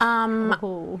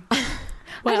 Oh.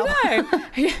 Well, I don't know.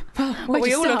 Well, what Where'd were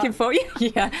you you all start? looking for?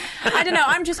 Yeah. I don't know.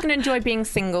 I'm just going to enjoy being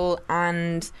single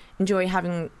and enjoy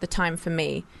having the time for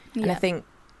me. And I Yeah. think,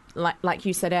 like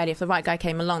you said earlier, if the right guy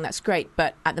came along, that's great.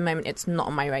 But at the moment, it's not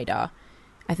on my radar.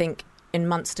 I think in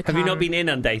months to come. Have you not been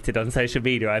inundated on social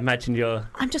media? I imagine you're.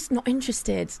 I'm just not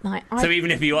interested. So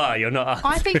even if you are, you're not.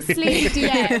 I think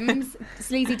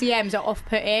sleazy DMs are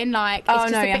off-putting. Like, it's Oh,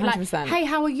 just no, a yeah, bit like, 100%. hey,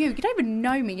 how are you? You don't even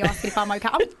know me. You're asking if I'm okay.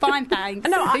 I'm fine, thanks.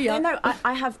 No, See ya.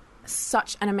 I have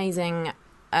such an amazing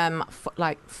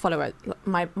follower.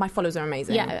 My followers are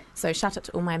amazing. Yeah. So shout out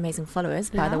to all my amazing followers,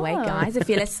 by the way, Love. guys, if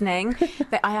you're listening.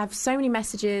 But I have so many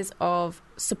messages of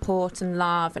support and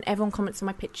love, and everyone comments on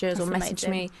my pictures That's or message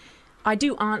amazing. me. I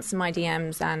do answer my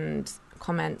DMs and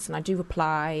comments, and I do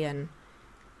reply. And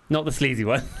Not the sleazy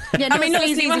one. Yeah, I mean, not the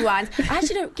sleazy sleazy ones. I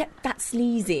actually don't get that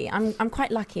sleazy. I'm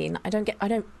quite lucky. I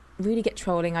don't really get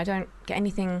trolling. I don't get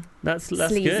anything. That's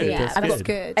Sleazy, good. yeah. That's I've got good.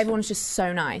 good. Everyone's just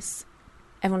so nice.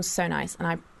 Everyone's so nice, and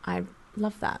I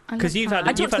love that. I love 'Cause you've had- that.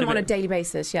 I talk to them on a bit- daily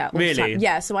basis, yeah. all the Really? time.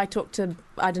 Yeah, so I talk to,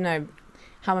 I don't know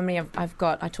how many I've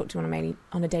got. I talk to them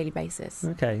on a daily basis.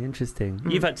 Okay, interesting.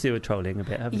 Mm. You've had to do with trolling a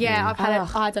bit, haven't you? Yeah, Ugh.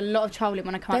 I had a lot of trolling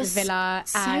when I came out of the villa.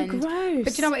 So and gross.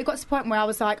 But do you know what? It got to the point where I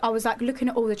was like looking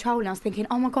at all the trolling. I was thinking,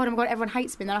 oh my god, everyone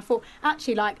hates me. And then I thought,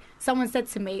 actually, like someone said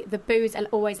to me, the boos are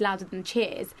always louder than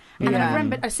cheers. And then I Yeah.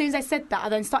 remembered as soon as they said that, I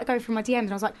then started going through my DMs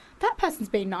and I was like, that person's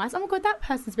being nice. Oh my god, that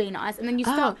person's being nice. And then you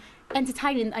start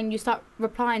entertaining and you start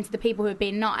replying to the people who are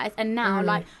being nice. And now,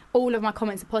 like, all of my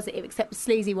comments are positive except the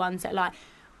sleazy ones that like,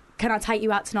 can I take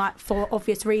you out tonight for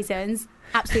obvious reasons?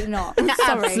 Absolutely not.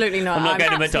 Sorry. Absolutely not. I'm not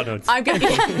going to McDonald's. I'm going.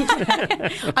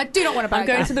 I do not want to. I'm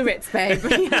going to the Ritz, babe.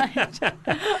 I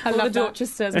Or love the that.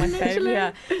 Dorchester's my favourite.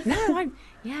 Yeah. No,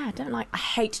 I don't like. I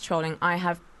hate trolling. I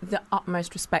have the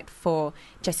utmost respect for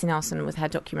Jessie Nelson with her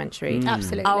documentary. Mm.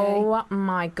 Absolutely. Oh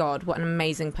my god, what an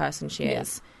amazing person she Yeah.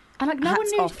 is. And like no one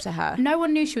Hats knew. off to her. No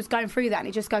one knew she was going through that, and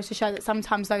it just goes to show that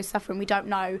sometimes those suffering, we don't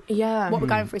know Yeah. what we're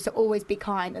going through. So always be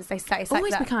kind, as they say. It's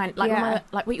Always like be that. kind. Like, Yeah.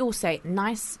 like we all say,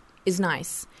 nice is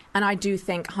nice. And I do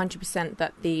think 100%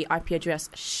 that the IP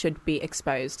address should be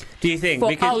exposed. Do you think?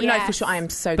 No, for Yes. sure. I am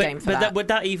so but game for but that. would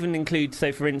that even include,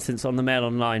 so for instance, on the Mail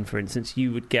Online, for instance,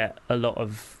 you would get a lot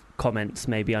of comments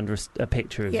maybe under a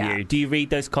picture of Yeah. you. Do you read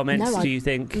those comments? No, Do you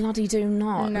think? Bloody do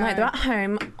not. No. Like, they're at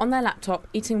home on their laptop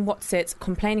eating Wotsits,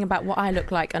 complaining about what I look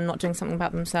like and not doing something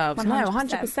about themselves. 100%. No,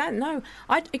 100%. No.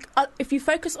 If you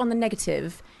focus on the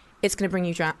negative, it's going to bring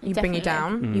you down. Bring you Definitely.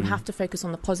 down. You Mm. have to focus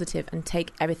on the positive and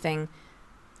take everything.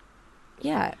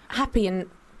 Yeah, happy and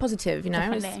positive. You know.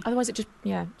 Definitely. Otherwise,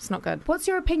 it's not good. What's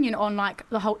your opinion on like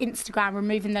the whole Instagram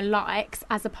removing the likes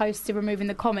as opposed to removing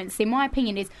the comments? See, my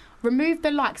opinion is remove the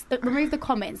likes, remove the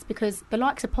comments because the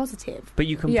likes are positive. But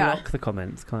you can Yeah. block the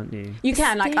comments, can't you? You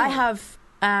can. Like, Still. I have.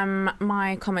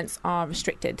 My comments are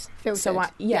restricted. Filtered. So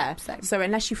Yeah, same. So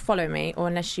unless you follow me or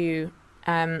unless you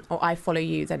or I follow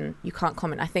you, then you can't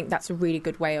comment. I think that's a really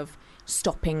good way of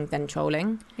stopping then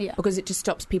trolling, Yeah. because it just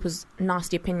stops people's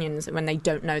nasty opinions when they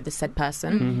don't know the said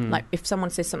person. Mhm. Like, if someone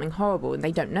says something horrible and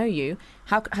they don't know you,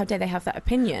 how dare they have that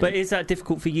opinion? But is that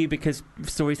difficult for you because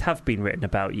stories have been written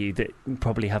about you that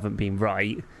probably haven't been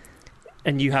right,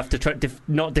 and you have to try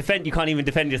not defend? You can't even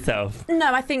defend yourself.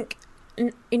 No, I think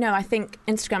I think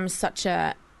Instagram is such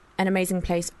an amazing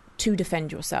place to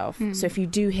defend yourself. So if you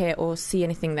do hear or see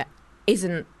anything that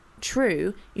isn't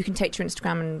true, you can take to your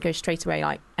Instagram and go straight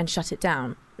away and shut it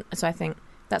down. So I think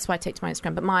that's why I take to my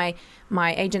Instagram. But my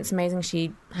agent's amazing.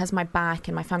 She has my back,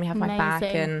 and my family have my back,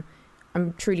 and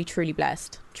I'm truly, truly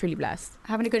blessed. Truly blessed.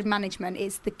 Having a good management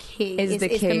is the key. Is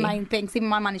the main thing. 'Cause even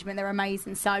my management, they're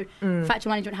amazing. So the fact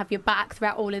your management have your back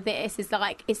throughout all of this is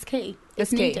it's key.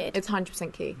 It's needed. It's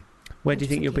 100% key. Where do you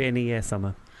think you'll be in a year,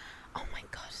 Summer? Oh my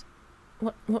god.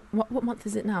 What month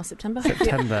is it now? September?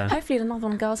 September. Hopefully another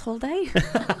one girls' holiday.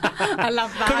 I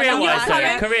love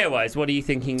that. Career-wise, what are you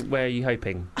thinking? Where are you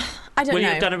hoping? I don't know. Will you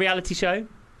have done a reality show?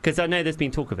 Because I know there's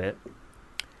been talk of it.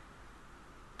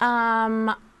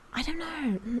 I don't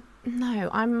know.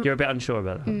 No, You're a bit unsure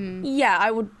about that. Yeah,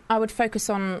 I would focus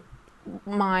on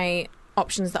my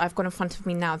options that I've got in front of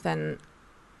me now than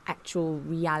actual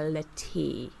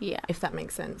reality. Yeah. If that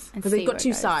makes sense. And Because see they've got where it two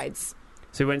goes. sides.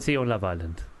 So you won't see you on Love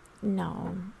Island?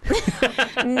 No.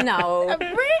 No.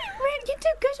 Really, you do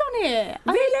good on it.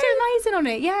 I think you do amazing on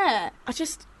it. Yeah.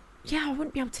 I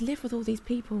wouldn't be able to live with all these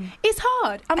people. It's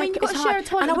hard. I mean, you've got to It's share a hard.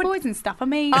 toilet And I with would- boys and stuff. I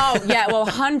mean... Oh, yeah, well,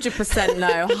 100%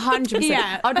 no. 100%.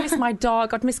 Yeah. I'd miss my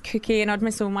dog, I'd miss Cookie, and I'd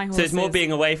miss all my horses. So it's more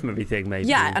being away from everything, maybe?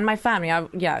 Yeah, and my family.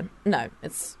 Although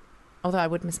I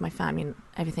would miss my family and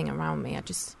everything around me,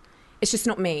 it's just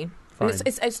not me. And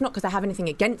it's not because I have anything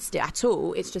against it at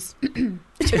all. It's just no, I'm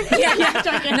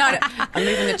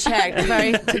moving the chair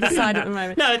very to the side at the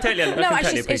moment. No, I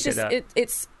totally appreciate that.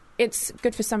 It's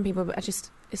good for some people, but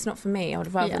it's not for me. I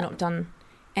would rather not done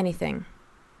anything.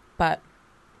 But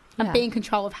And be in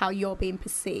control of how you're being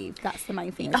perceived. That's the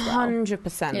main thing as well.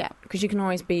 100%. Yeah. Because you can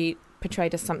always be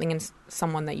portrayed as something and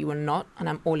someone that you are not, and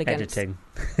I'm all against Editing.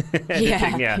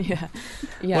 Yeah.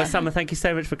 Well, Summer, thank you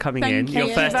so much for coming in. Thank you.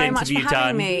 Your first very much interview for having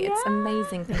done. me. It's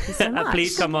amazing. Thank you so much.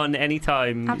 Please come on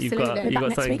anytime you've got Back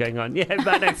something next going on. Yeah,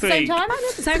 back next Same week. time?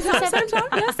 Same time.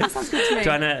 Yes, that sounds good to me.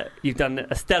 Joanna, you've done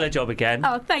a stellar job again.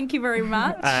 Oh, thank you very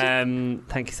much.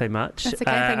 Thank you so much. That's okay,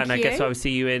 thank and I you. guess I will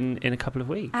see you in a couple of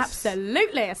weeks.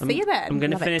 Absolutely. I'll see you then. I'm going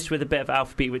to Love finish with a bit of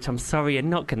Alphabeat, which I'm sorry you're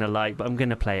not going to like, but I'm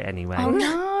going to play it anyway. Oh,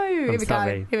 no. Here we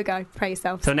sorry. go. Here we go. Pray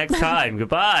yourself. Till next time.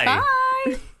 Goodbye.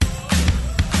 Bye.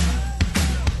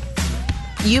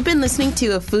 You've been listening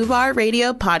to a FUBAR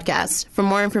Radio podcast. For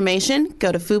more information,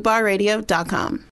 go to FUBARradio.com.